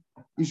married.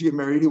 You should get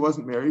married. He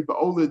wasn't married, but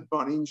Olid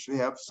Banin should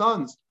have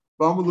sons.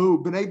 The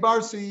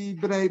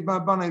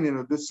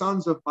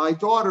sons of my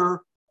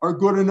daughter are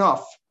good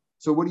enough.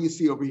 So what do you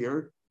see over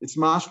here? It's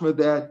mashma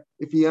that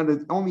if he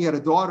only had a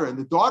daughter and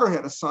the daughter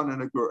had a son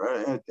and a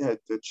girl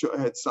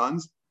had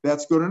sons,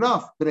 that's good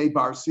enough. B'nei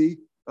barsi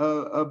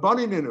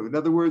banininu. In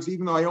other words,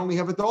 even though I only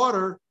have a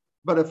daughter,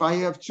 but if I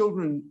have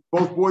children,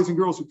 both boys and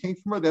girls who came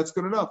from her, that's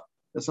good enough.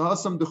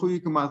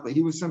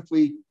 He was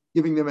simply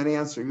giving them an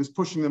answer. He was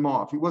pushing them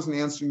off. He wasn't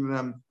answering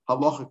them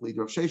halachically.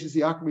 Rav Sheshes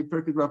Yaakov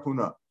Pirkei Rav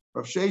Huna.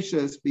 Rav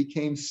Sheshes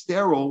became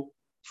sterile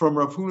from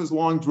Rav Huna's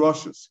long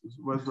drushes.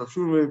 Rav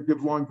Huna would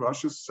give long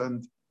drushes,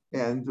 and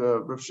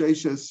Rav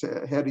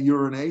Sheshes had to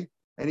urinate,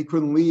 and he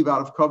couldn't leave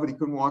out of covet. He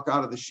couldn't walk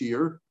out of the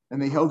shear,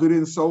 and they held it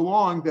in so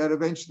long that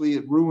eventually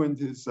it ruined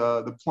his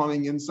the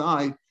plumbing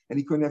inside, and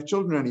he couldn't have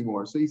children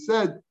anymore. So he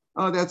said,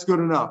 "Oh, that's good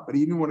enough," but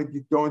he didn't want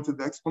to go into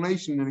the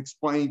explanation and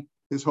explain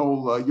his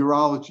whole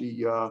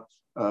urology,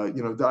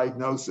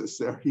 diagnosis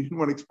there. He didn't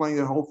want to explain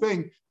the whole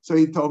thing, so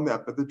he told him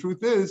that. But the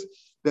truth is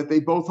that they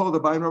both hold the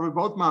Bayin Rabbi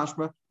both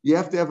mashma. You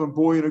have to have a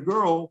boy and a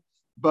girl,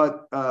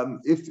 but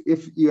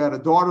if you had a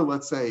daughter,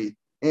 let's say,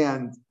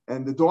 and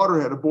the daughter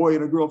had a boy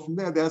and a girl from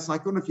there, that's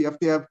not good enough. You have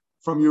to have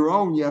from your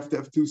own, you have to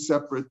have two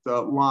separate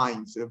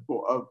lines,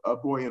 a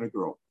boy and a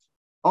girl.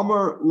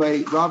 Amar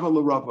le Rava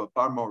le Rava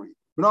bar Mori.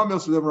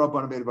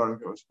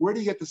 Where do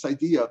you get this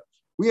idea?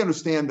 We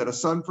understand that a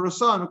son for a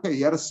son, okay,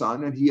 he had a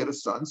son and he had a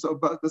son, so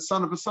but the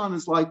son of a son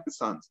is like the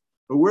sons.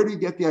 But where do you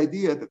get the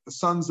idea that the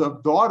sons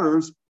of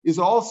daughters is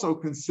also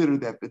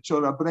considered that? The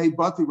children of Bnei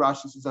Bati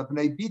Rashi says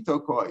Bnei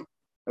Bito Koi,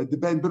 the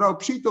Ben Beno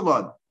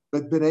Pshitalan.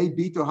 But Bnei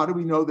Bito, how do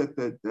we know that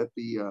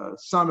the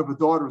son of a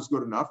daughter is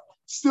good enough?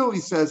 Still, he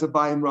says,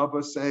 Abai and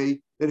Rava say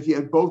that if you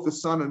had both a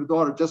son and a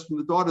daughter, just from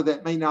the daughter,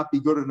 that may not be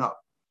good enough.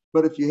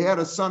 But if you had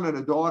a son and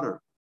a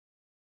daughter,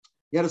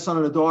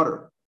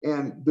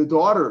 and the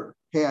daughter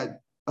had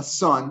a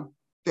son,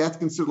 that's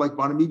considered like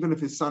Banim. Even if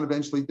his son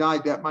eventually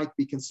died, that might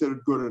be considered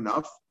good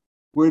enough.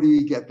 Where do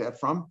you get that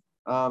from?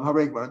 Says,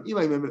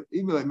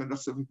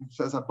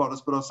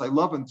 I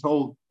love and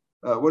told.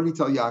 What did he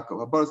tell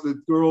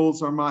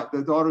Yaakov?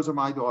 The daughters are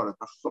my daughters.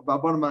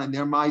 And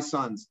they're my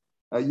sons.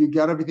 You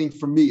got everything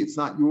from me. It's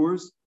not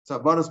yours. So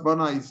Abbanas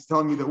Bana is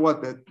telling me that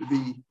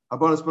the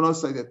Abbanas Bana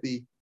say that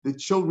the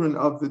children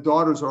of the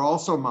daughters are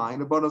also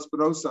mine. Abbanas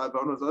Bana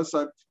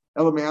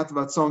Elamayat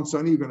about so and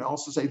so. You're going to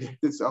also say that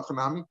it's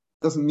Elchanami.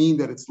 Doesn't mean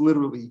that it's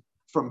literally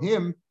from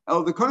him.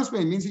 The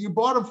Konismei means that you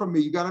bought them from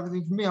me. You got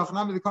everything from me.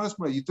 Elchanami the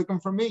Konismei. You took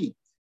them from me.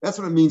 That's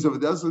what it means over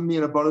there. It doesn't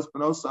mean Abbanas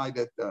Bana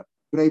that.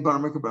 It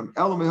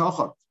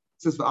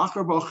says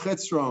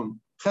Chetzron,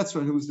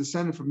 who was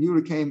descended from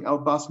Yehuda, came El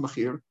Bas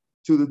Machir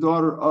to the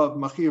daughter of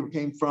Machir, who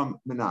came from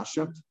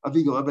Menashe.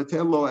 Avigal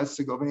Abatelo as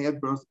Segov, and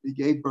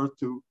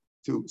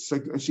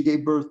she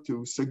gave birth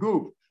to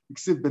Segub.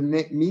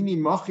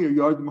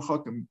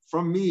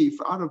 From me,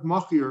 out of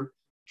Machir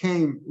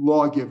came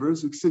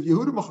lawgivers.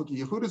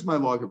 Yehuda is my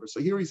lawgiver. So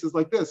here he says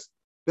like this,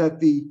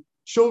 that the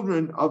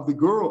children of the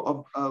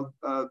girl of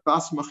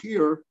Bas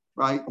Machir,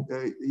 right?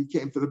 He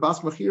came to the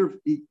Bas Machir,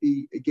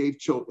 he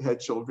had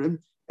children,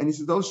 and he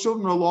said those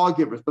children are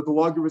lawgivers, but the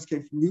lawgivers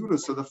came from Yehuda.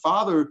 So the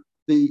father,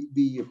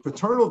 the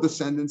paternal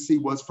descendancy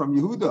was from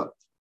Yehuda,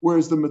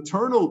 whereas the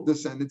maternal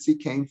descendancy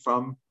came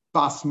from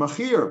Bas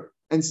Machir.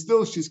 And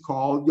still she's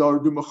called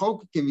Yardu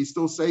Machokim. You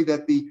still say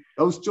that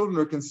those children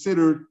are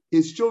considered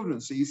his children.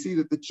 So you see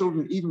that the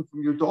children, even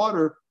from your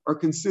daughter, are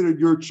considered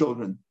your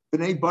children.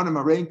 B'nai Banim,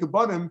 Arein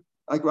Kabanim,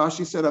 like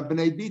Rashi said,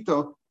 B'nai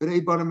Bito,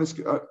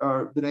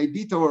 B'nai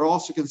Bito are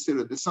also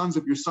considered. The sons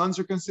of your sons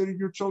are considered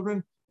your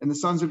children, and the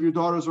sons of your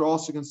daughters are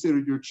also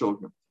considered your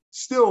children.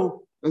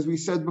 Still, as we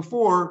said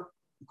before,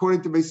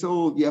 according to Beis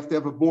Hillel, you have to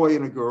have a boy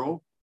and a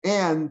girl.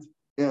 And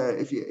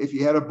if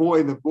you had a boy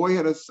and the boy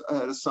had a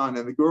son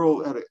and the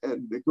girl had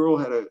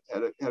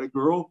a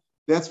girl,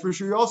 that's for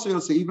sure.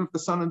 You'll say even if the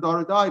son and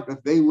daughter died, but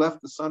if they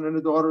left the son and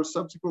the daughter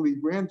subsequently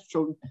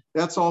grandchildren,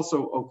 that's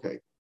also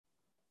okay.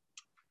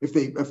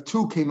 If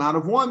two came out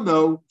of one,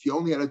 though, if you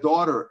only had a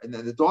daughter and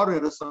then the daughter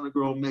had a son and a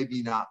girl,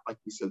 maybe not, like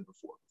we said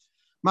before.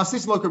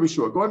 Masis Loka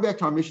Bishua. Going back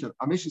to our Mishnah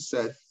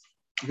said,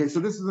 okay, so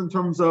this is in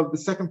terms of the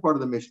second part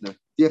of the Mishnah.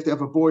 You have to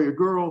have a boy, a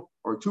girl,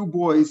 or two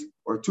boys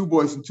and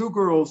two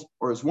girls,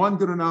 or is one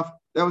good enough?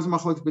 That was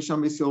Machlokes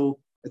Bisham Yisrael,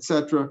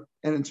 etc.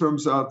 And in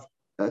terms of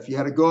if you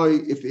had a goy,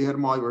 if they had a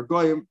mali or a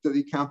goyim, do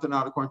they count it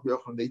out according to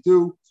Yochanan? They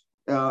do,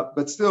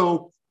 but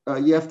still,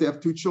 you have to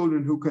have two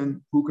children who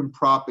can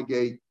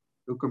propagate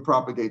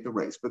the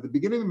race. But the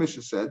beginning of the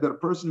Mishnah said that a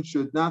person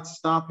should not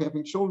stop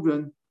having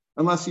children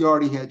unless he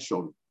already had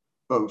children.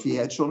 But if he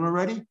had children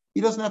already,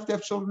 he doesn't have to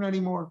have children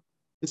anymore.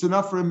 It's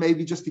enough for him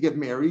maybe just to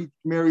marry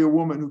a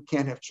woman who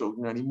can't have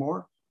children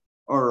anymore,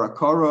 or a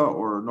kara,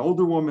 or an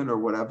older woman, or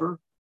whatever.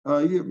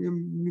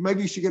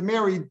 Maybe you should get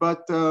married,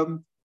 but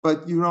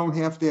you don't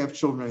have to have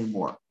children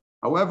anymore.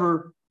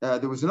 However,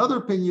 there was another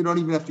opinion: you don't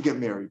even have to get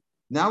married.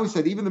 Now he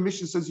said even the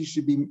Mishnah says you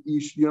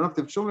don't have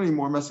to have children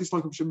anymore. It's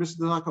not like a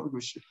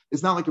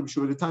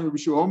Bishua. The time of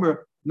Bishua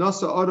Omer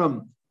Nasa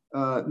Adam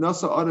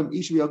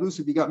Ish V'Yadus.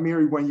 If you got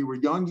married when you were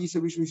young, he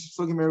said we should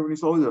still get married when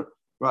he's older.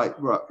 Right.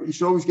 You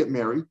should always get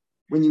married.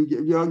 When you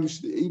get young,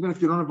 even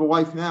if you don't have a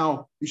wife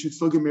now, you should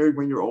still get married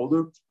when you're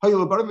older.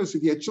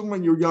 If you had children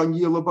when you're young,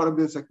 you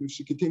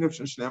should continue.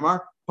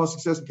 Pasuk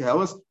says in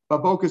Kehelis,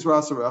 Babokas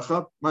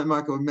Rasarecha.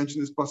 Michael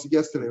mentioned this pasuk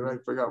yesterday, right?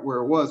 I forgot where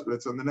it was, but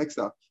it's on the next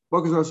stop.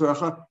 Babokas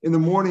Rasarecha. In the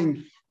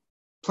morning,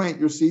 plant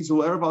your seeds.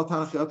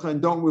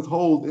 And don't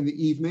withhold in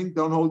the evening.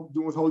 Don't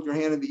withhold your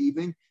hand in the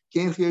evening.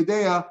 You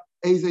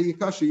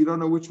don't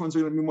know which ones are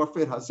going to be more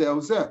fit. In other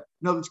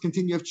words,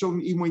 continue to have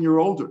children even when you're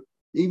older.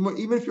 Even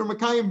if you're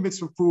Makayim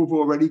mitzvah approval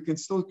already, you can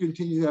still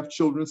continue to have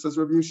children, says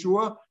Rabbi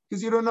Yeshua,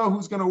 because you don't know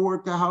who's going to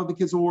work out, how the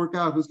kids will work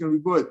out, who's going to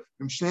be good.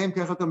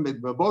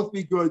 Both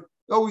be good.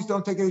 Always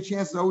don't take any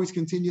chances. Always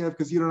continue to have,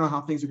 because you don't know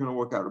how things are going to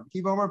work out. Rabbi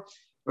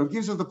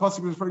gives us the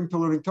pasuk referring to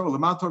learning Torah. You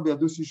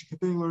should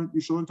continue to learn. You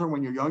should learn Torah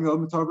when you're young.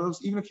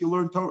 Even if you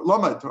learn Torah,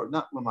 Lamad Torah,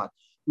 not Lamad.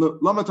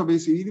 Lamad Torah,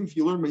 even if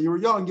you learn when you were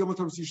young, you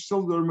should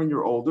still learn when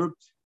you're older.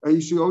 You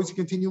should always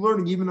continue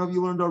learning, even though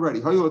you learned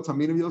already. You had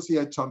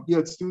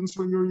students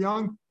when you were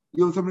young.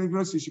 You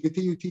should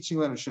continue teaching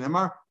Leonard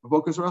Shnemar.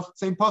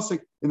 Same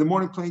pasuk. In the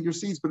morning, plant your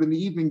seeds, but in the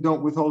evening,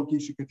 don't withhold. You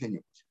should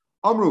continue.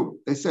 Amru,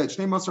 they said,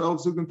 Shnei Masar El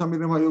Zugim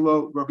Tamidim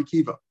Hayulo Rabbi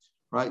Kiva,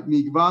 right?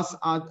 Migvas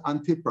ad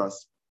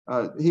Antipras.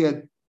 He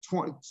had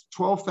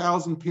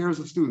 12,000 pairs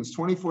of students,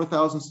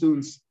 24,000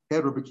 students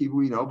had Rabbi Kiva.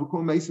 We know,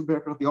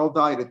 they all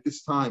died at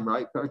this time,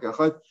 right? They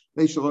because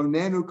they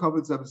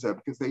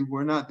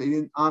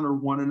didn't honor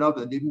one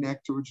another, they didn't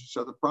act towards each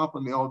other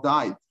properly, they all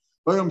died.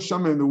 And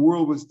the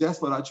world was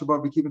desolate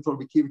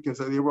because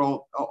they were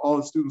all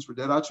the students were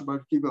dead.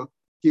 Kiva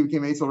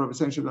came he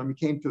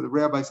came to the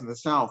rabbis in the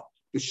south,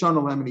 the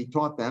Shanalem, and he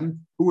taught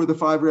them. Who were the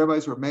five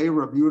rabbis? Rav Meir,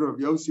 Rav Yehuda, Rav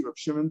Yossi, Rav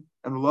Shimon,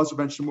 and Elazar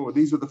ben Shmuel.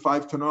 These were the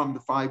five Tanam,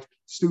 the five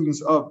students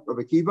of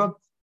Rabbi Kiva.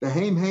 The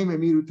Haim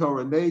Amidu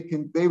Torah, and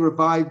they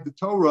revived the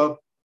Torah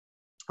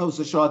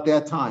also at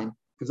that time,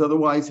 because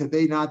otherwise, had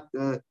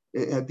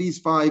these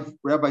five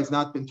rabbis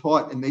not been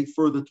taught and they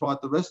further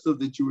taught the rest of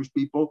the Jewish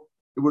people,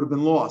 it would have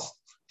been lost.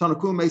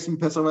 Tanakul Mason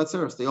Pesach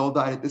Atzeres, they all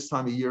died at this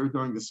time of year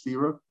during the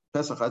Sphira.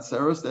 Pesach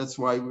Atzeres, that's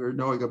why we were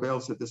knowing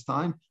Abelos at this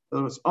time.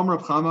 There was Amr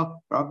Chama,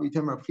 Rabbi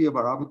Yitem Rav Chia,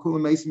 Rabbi Kula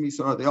Mason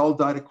Misar, they all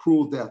died a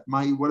cruel death.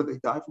 What did they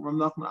die from?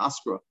 Rav Nachman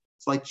Askra.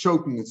 It's like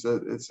choking. It's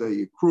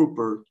a croup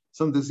or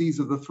some disease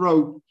of the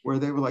throat where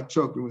they were like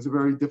choked. It was a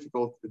very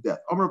difficult death.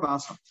 Amr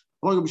Basam,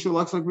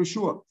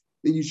 that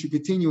you should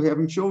continue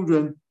having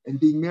children and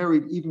being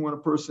married even when a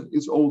person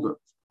is older.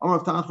 Amr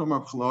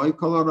Tancham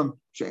Kalaram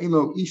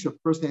She'emo Ish, a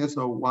person has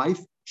no wife.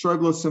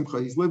 Sharglo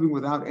Simcha, he's living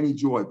without any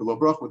joy, below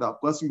brach,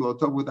 without blessing, below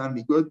tov, without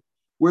any good.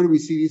 Where do we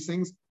see these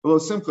things? Below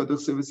Simcha, it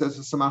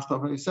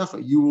says,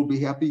 you will be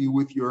happy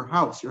with your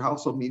house. Your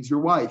household means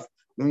your wife.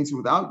 That means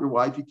without your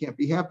wife, you can't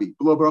be happy.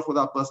 Below brach,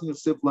 without blessing,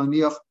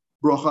 laniach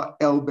bracha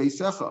el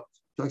beisecha.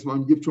 Talks about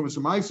when you give trumas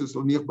or maisus,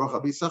 laniach bracha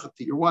beisecha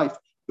to your wife.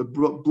 The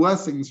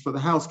blessings for the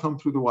house come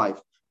through the wife.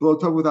 Below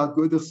tov, without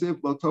good,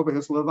 below tov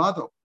has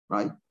levado,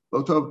 right?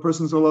 Low tov, a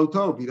person's a low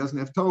tov. He doesn't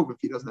have tov if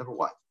he doesn't have a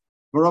wife.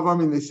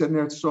 They said in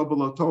Eretz Yisrael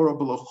below Torah,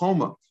 below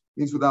Choma,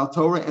 means without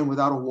Torah and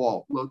without a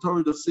wall. Below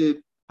Torah, the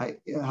Siv,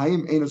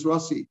 Hayim Einas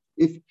Rasi.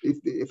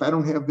 If I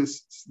don't have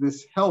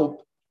this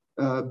help,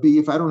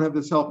 if I don't have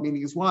this help,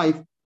 meaning his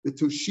wife, the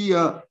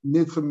Tushia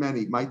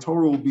Nidchameni, my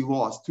Torah will be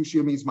lost.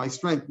 Tushia means my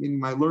strength, meaning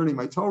my learning,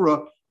 my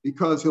Torah,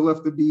 because he'll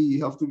have to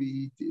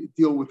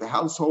deal with the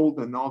household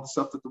and all the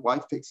stuff that the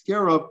wife takes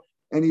care of,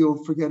 and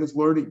he'll forget his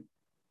learning.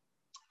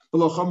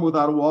 Below Chum,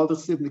 without a wall, the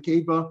Siv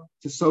Nekeva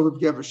to Sovav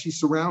Gever. She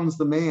surrounds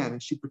the man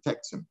and she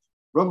protects him.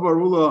 Rav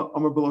Barula,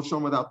 Amar below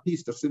Shom, without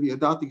peace.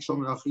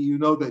 You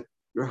know that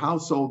your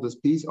household is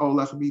peace.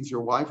 Olech means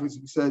your wife, as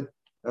we said.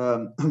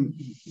 Shuvu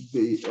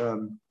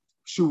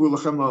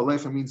Lechem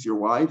La'alecha means your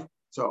wife.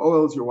 So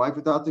Oel is your wife.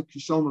 Without the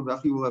Kishom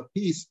La'alecha, you will have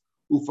peace.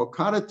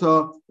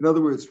 Ufakarata, in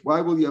other words,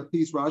 why will you have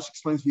peace? Rashi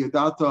explains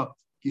V'yadata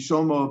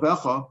Kishom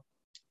La'alecha.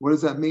 What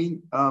does that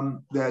mean?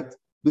 That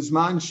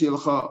Bisman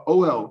Shilcha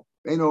Oel.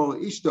 And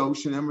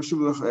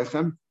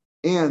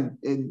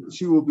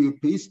she will be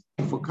at peace.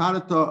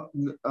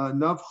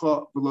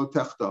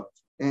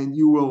 And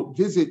you will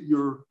visit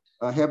your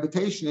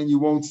habitation and you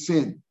won't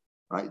sin.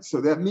 Right?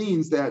 So that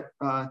means that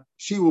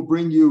she will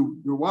bring you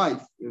your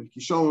wife,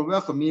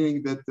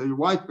 meaning that your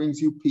wife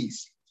brings you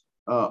peace.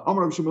 If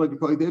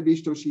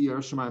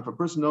a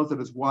person knows that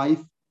his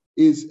wife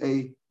is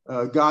a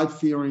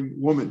God-fearing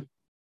woman,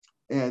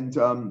 and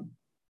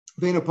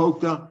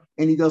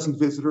and he doesn't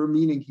visit her,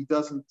 meaning he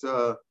doesn't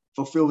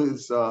fulfill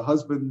his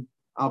husband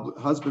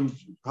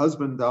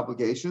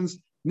obligations.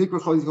 Here, the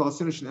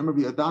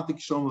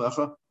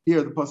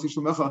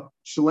pasuk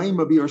Shalom,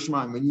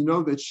 when you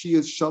know that she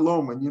is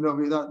shalom, when you know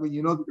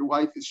that your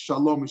wife is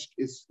shalom,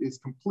 is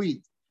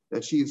complete,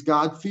 that she is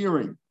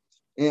God-fearing,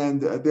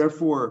 and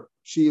therefore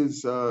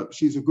she's a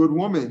good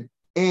woman.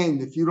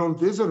 And if you don't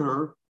visit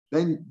her,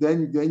 then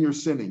you're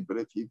sinning. But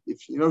if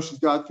you know she's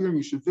God-fearing,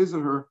 you should visit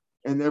her,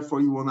 and therefore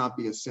you will not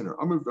be a sinner.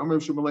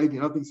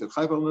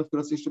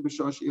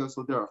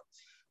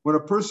 When a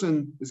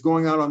person is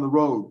going out on the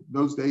road,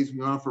 those days when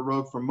you're on the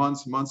road for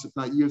months, if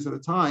not years at a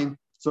time,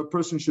 so a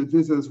person should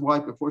visit his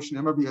wife before she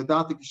never be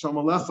adatik kisham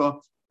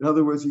alecha. In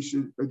other words, he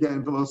should,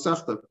 again, below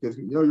sechta, because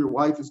you know your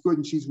wife is good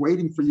and she's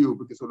waiting for you,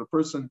 because when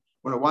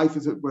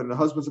the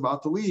husband's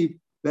about to leave,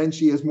 then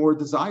she has more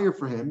desire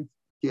for him,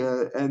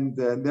 and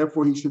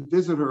therefore he should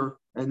visit her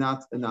and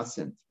not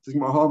sin. They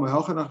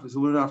also have to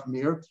learn out from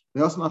here.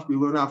 They also have to be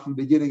learned out from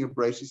the beginning of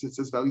Bereshis. It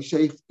says,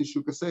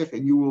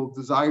 and you will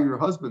desire your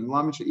husband.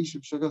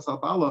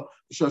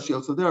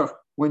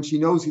 When she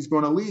knows he's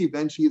going to leave,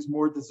 then she is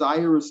more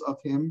desirous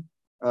of him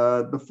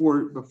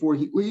before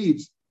he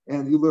leaves.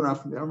 And you learn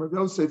out from there.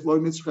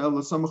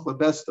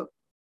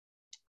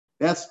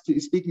 That's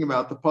speaking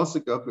about the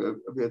pasuk of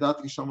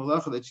Yadat Yisham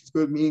Alecha, that she's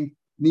good, meaning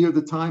near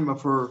the time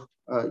of her.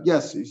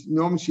 Yes,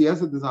 normally she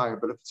has a desire,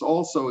 but if it's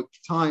also a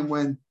time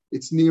when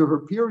it's near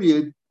her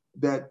period,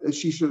 that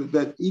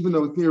even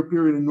though it's near her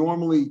period and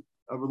normally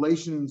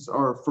relations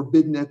are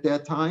forbidden at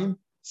that time,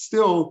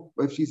 still,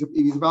 if he's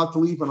about to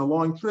leave on a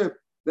long trip,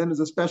 then there's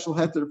a special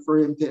heter for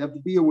him to have to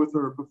be with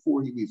her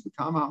before he leaves. The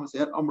Kama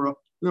said,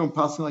 we don't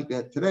pass like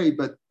that today,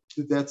 but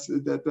that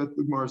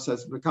the Gemara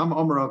says.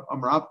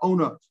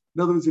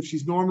 In other words, if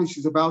she's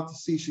about to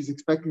see, she's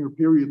expecting her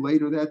period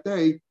later that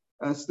day,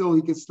 still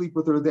he could sleep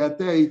with her that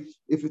day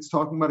if it's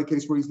talking about a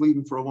case where he's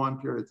leaving for a long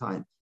period of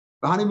time.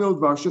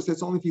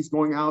 That's only if he's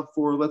going out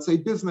for, let's say,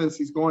 business.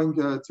 He's going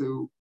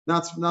to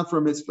not for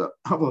a mitzvah,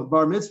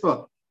 bar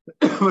mitzvah,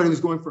 but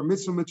he's going for a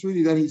mitzvah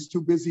matridi. Then he's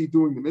too busy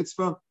doing the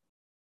mitzvah,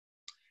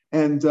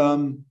 and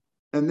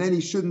then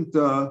he shouldn't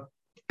bar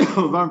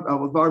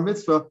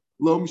mitzvah.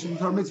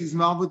 He's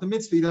involved with the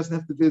mitzvah. He doesn't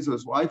have to visit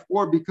his wife,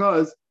 or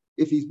because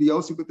if he's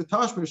biosik with the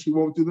tashmish, he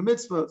won't do the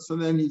mitzvah, so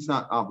then he's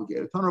not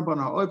obligated.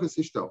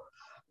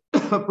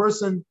 A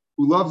person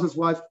who loves his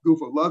wife,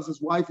 loves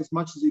his wife as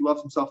much as he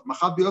loves himself,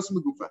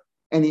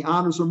 and he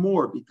honors her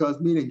more, because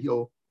meaning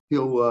he'll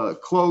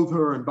clothe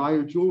her and buy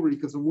her jewelry,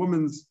 because a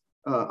woman's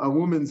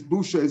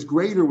busha is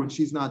greater when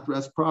she's not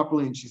dressed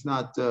properly and she's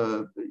not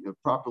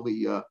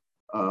properly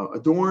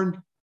adorned.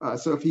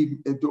 So if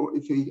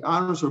he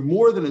honors her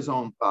more than his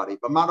own body,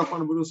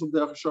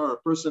 a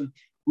person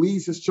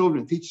leads his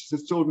children, teaches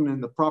his children in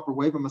the proper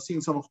way,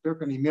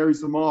 and he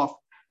marries them off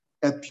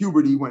at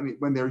puberty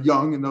when they're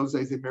young. In those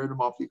days, they married them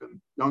off even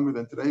younger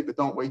than today, but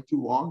don't wait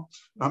too long.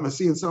 All of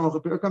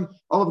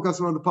because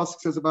the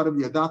pasuk says about him,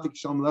 you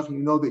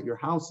know that your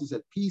house is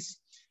at peace.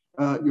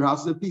 Your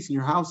house is at peace, and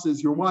your house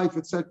is your wife,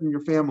 etc., and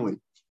your family.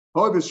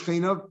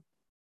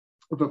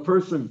 If a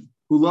person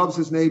who loves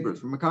his neighbors,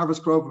 from Makarvas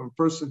Krov, a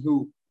person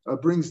who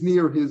brings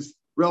near his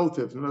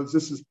relatives.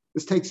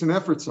 This takes an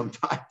effort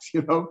sometimes,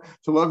 to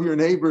love your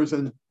neighbors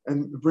and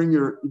bring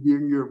your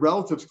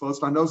relatives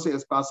close. I know, say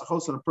as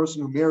Basachos, a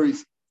person who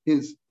marries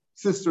his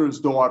sister's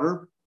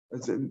daughter,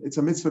 it's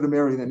a mitzvah to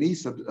marry the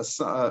niece of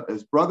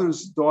his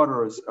brother's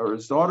daughter or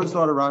his daughter's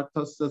daughter,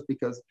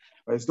 because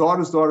his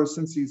daughter's daughter,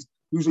 since he's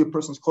usually a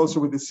person's closer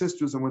with his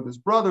sisters than with his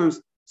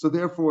brothers, so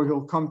therefore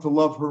he'll come to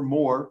love her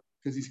more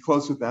because he's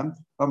close with them.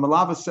 A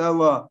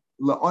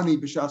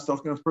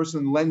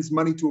person lends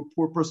money to a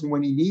poor person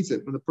when he needs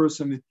it,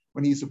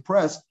 when he's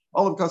oppressed.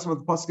 All of the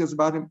pasuk is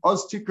about him.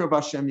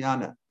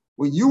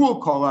 When you will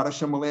call out,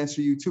 Hashem will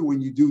answer you too. When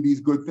you do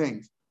these good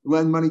things,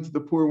 lend money to the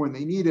poor when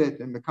they need it,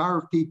 and the car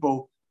of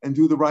people, and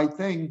do the right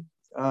thing.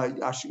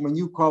 When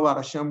you call out,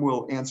 Hashem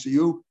will answer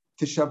you.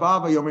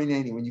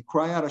 When you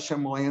cry out,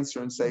 Hashem will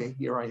answer and say,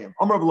 "Here I am."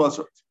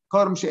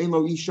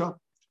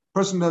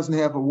 Person doesn't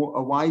have a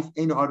wife,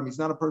 ain't Adam. He's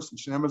not a person.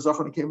 When is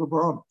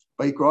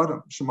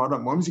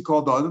he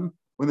called Adam?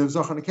 When there's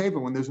Zachan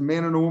Akeva, when there's a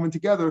man and a woman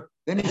together,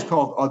 then he's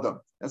called Adam.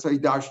 That's how he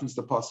darshans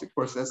the pasuk. Of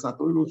course, that's not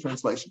the literal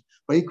translation.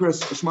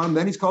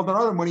 Then he's called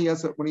Adam when he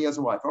has a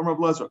wife.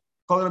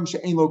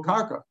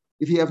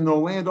 If you have no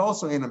land,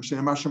 also you're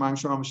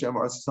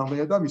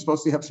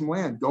supposed to have some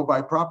land. Go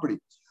buy property.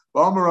 I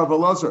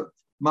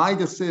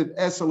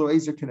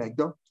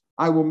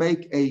will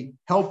make a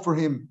help for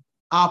him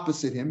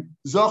opposite him.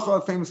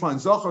 Zocha, famous line.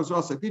 Zocha is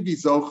also, if he be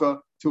Zocha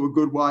to a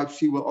good wife,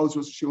 she will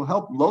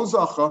help him. Lo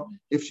Zocha,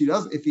 if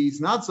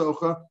he's not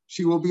Zocha,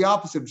 she will be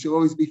opposite him. She'll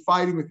always be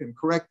fighting with him,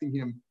 correcting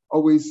him,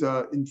 always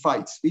in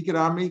fights. Speak it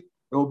on me,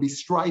 there will be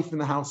strife in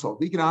the household.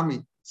 Speak it on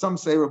me. Some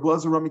say, Reb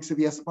Lazar Ramik said,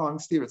 yes, following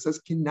steer. It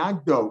says,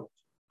 Kinagdo.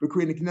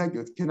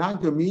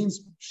 Kinagdo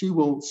means she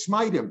will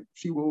smite him,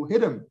 she will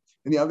hit him.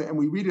 And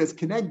we read it as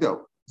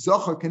Kinegdo.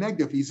 Zocha,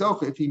 Kinegdo. If he's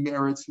Zocha, if he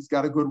merits, he's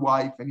got a good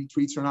wife and he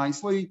treats her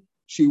nicely,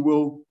 she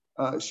will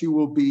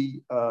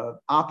be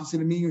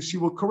opposite of me. She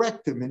will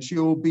correct him and she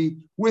will be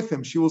with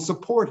him. She will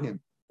support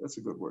him. That's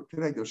a good word.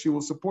 She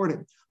will support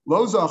him.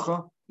 Lo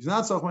Zacha, he's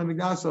not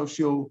Zacha,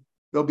 so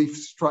there'll be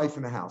strife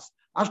in the house.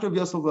 Ashkav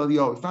Yosel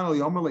Valio.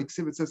 Finally, Omer like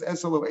Siv, it says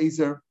Eselo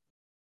Ezer. It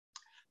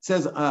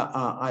says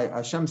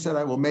Hashem said,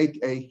 I will make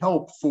a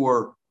help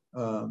for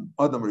Adam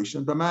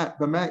Rishon.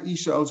 B'ma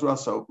Isha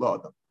Ozraso Lo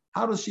Adam.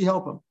 How does she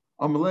help him?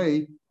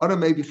 Amalei, Adam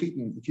may be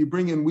chitin. If you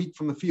bring in wheat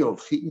from the field,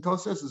 chitin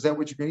koses, is that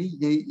what you're going to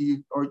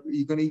eat? Are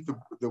you going to eat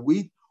the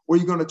wheat, or are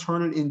you going to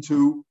turn it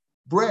into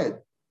bread?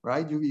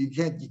 Right? You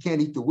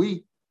can't eat the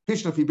wheat.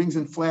 Pishna, if he brings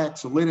in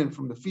flax or linen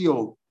from the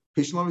field,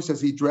 Pishna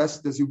says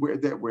does he wear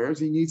that wears?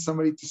 He needs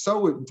somebody to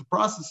sew it and to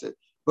process it.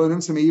 But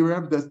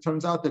that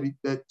turns out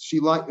that she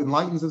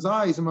enlightens his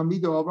eyes and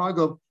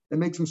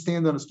makes him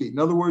stand on his feet. In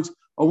other words,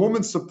 a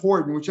woman's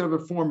support in whichever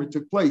form it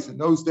took place. In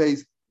those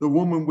days, the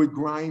woman would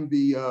grind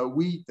the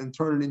wheat and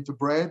turn it into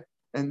bread,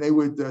 and they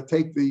would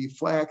take the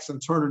flax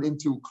and turn it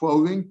into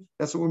clothing.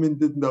 That's what women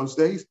did in those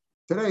days.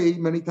 Today,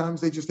 many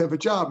times they just have a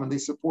job and they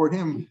support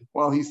him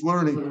while he's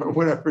learning or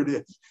whatever it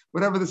is.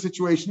 Whatever the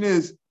situation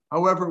is,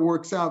 however it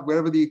works out,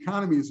 whatever the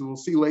economy is, we'll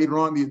see later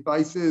on, the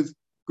advice is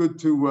good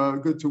to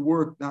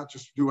work, not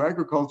just to do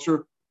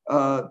agriculture.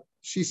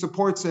 She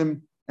supports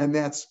him, and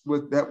that's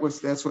what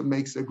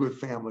makes a good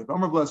family.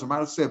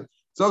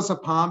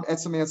 Zosapam,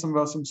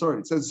 I'm sorry.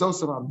 It says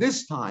Zosapam.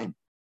 This time,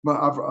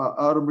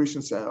 Adam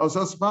Rishon said,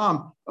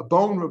 Zosapam, a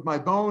bone of my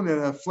bone and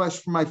a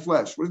flesh from my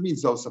flesh. What does it mean,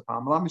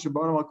 Zosapam?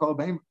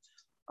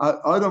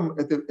 Adam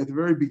at the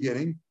very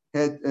beginning,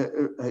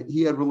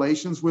 he had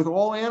relations with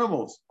all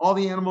animals, all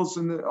the animals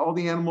and all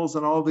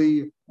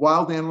the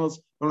wild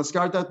animals.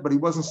 But he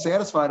wasn't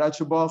satisfied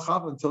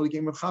until he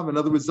came with Chava. In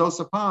other words,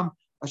 Zosapam,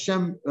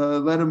 Hashem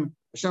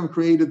Hashem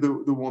created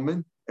the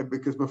woman,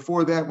 because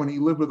before that, when he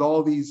lived with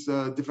all these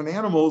different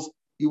animals,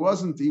 he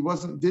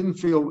didn't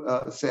feel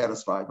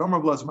satisfied. All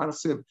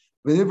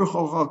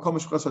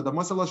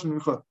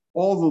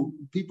the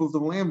people of the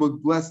land were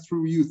blessed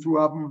through you, through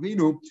Avraham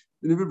Avinu.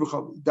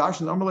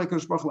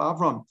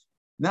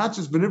 Not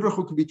just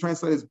V'nivrachu could be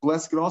translated as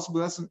blessed, could also be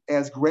blessed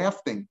as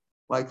grafting,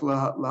 like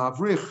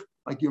lahavrich,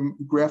 like you're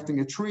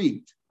grafting a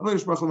tree. I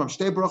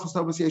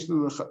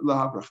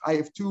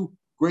have two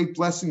great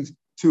blessings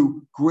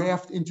to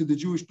graft into the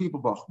Jewish people,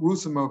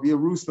 Rus the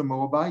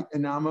Moabite,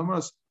 and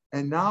Naamah,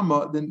 and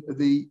Naamah,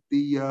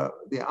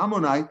 the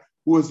Ammonite,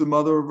 who was the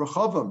mother of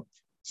Rechavam.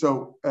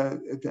 So,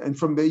 and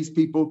from these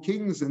people,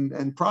 kings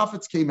and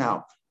prophets came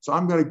out. So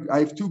I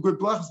have two good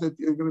blessings that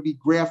are going to be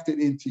grafted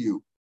into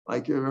you.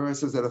 Like it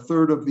says that a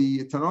third of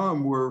the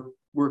Tanaim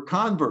were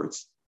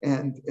converts,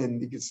 and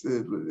you can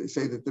they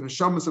say that the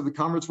neshamas of the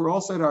converts were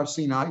also at our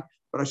Sinai,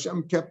 but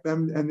Hashem kept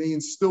them, and they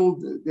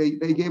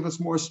gave us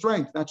more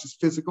strength, not just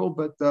physical,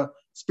 but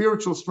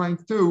spiritual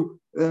strength too.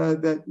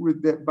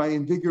 That by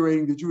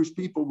invigorating the Jewish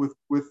people with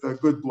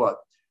good blood.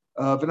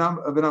 What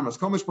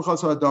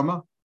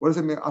does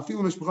it mean?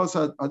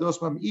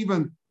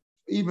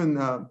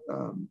 Even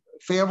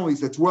families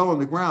that dwell on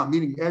the ground,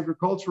 meaning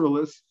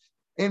agriculturalists,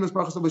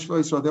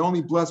 they're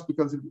only blessed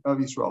because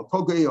of Israel.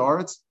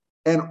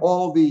 And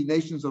all the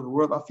nations of the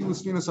world,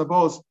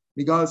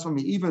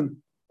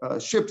 even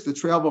ships that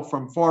travel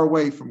from far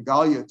away, from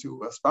Galia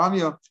to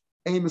Spania,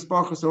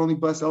 they're only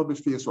blessed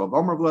for Israel.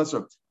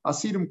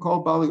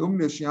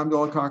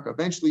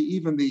 Eventually,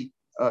 even the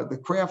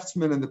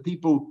craftsmen and the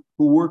people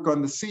who work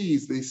on the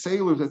seas, the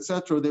sailors,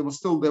 etc., they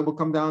will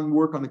come down and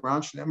work on the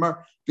ground.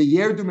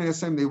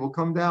 They will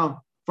come down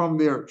from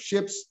their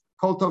ships.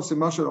 All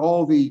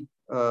the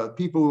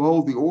people who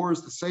hold the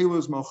oars, the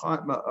sailors,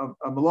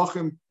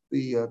 malachim,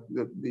 the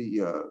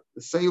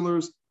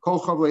sailors,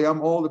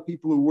 all the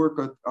people who work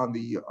on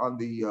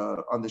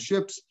the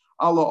ships,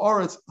 Allah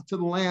aretz, to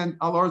the land,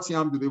 Allah aretz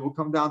yamdu, they will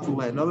come down to the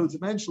land. In other words,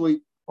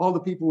 eventually, all the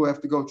people who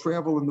have to go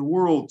travel in the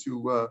world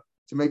to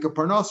make a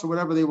parnas or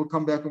whatever, they will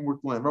come back and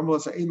work the land.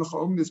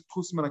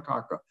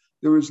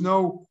 There's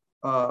no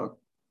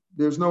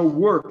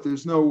work,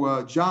 there's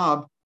no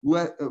job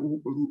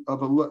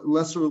of a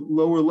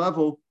lower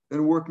level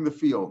than work in the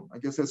field. I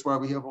guess that's why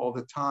we have all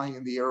the Thai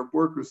and the Arab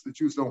workers. The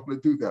Jews don't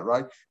want to do that,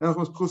 right? They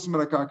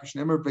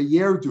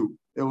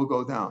will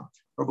go down.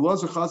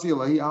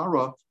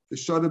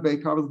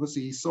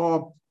 He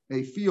saw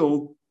a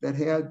field that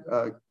had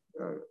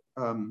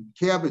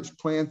cabbage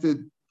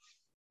planted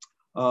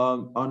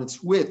on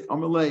its width.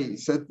 He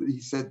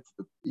said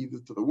either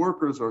to the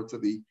workers or to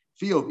the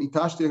field,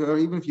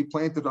 even if you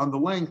plant it on the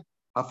length,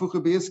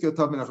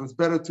 it's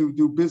better to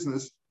do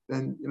business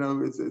than,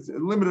 it's a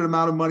limited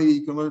amount of money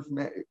you can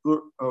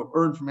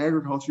earn from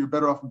agriculture. You're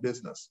better off in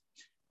business.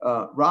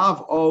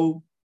 Rav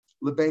ol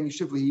Lebeni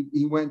Shivli,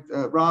 he went.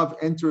 Rav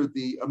entered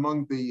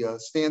among the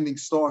standing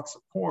stalks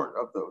of corn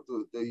of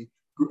the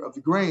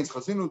grains.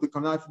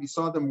 He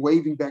saw them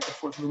waving back and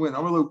forth in the wind.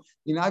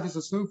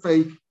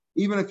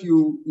 Even if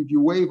you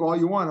wave all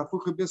you want,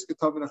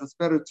 it's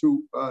better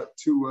to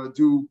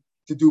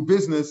do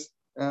business.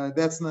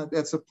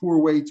 That's a poor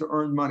way to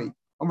earn money.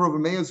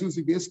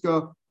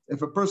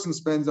 If a person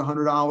spends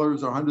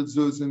 $100 or 100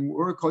 zuz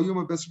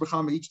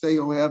and each day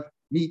he'll have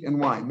meat and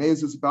wine. But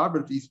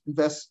if he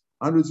invests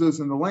 100 zuz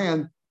in the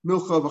land,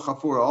 milcha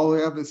v'chafura, all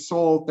he'll have is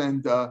salt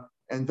and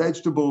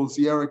vegetables,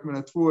 yerek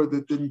minatur,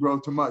 that didn't grow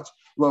too much.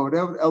 He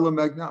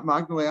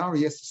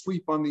has to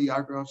sleep on the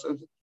agriculture.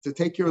 To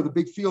take care of the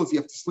big fields, you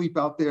have to sleep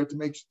out there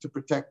to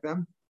protect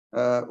them.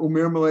 And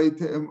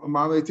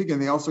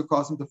they also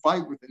cause them to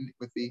fight with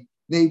the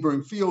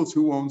neighboring fields,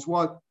 who owns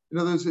what.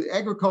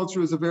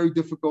 Agriculture is a very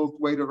difficult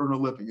way to earn a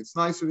living. It's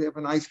nicer to have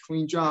a nice,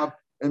 clean job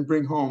and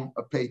bring home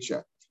a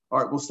paycheck. All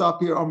right, we'll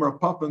stop here. Amar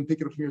Papa and pick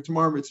it up from here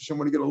tomorrow. I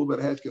want to get a little bit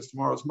ahead because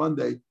tomorrow's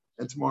Monday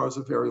and tomorrow's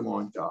a very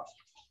long day.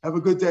 Have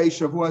a good day.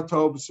 Shavua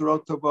Tov,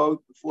 B'sorot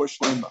Tovot, before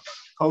Shlema.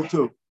 Kol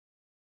Tov.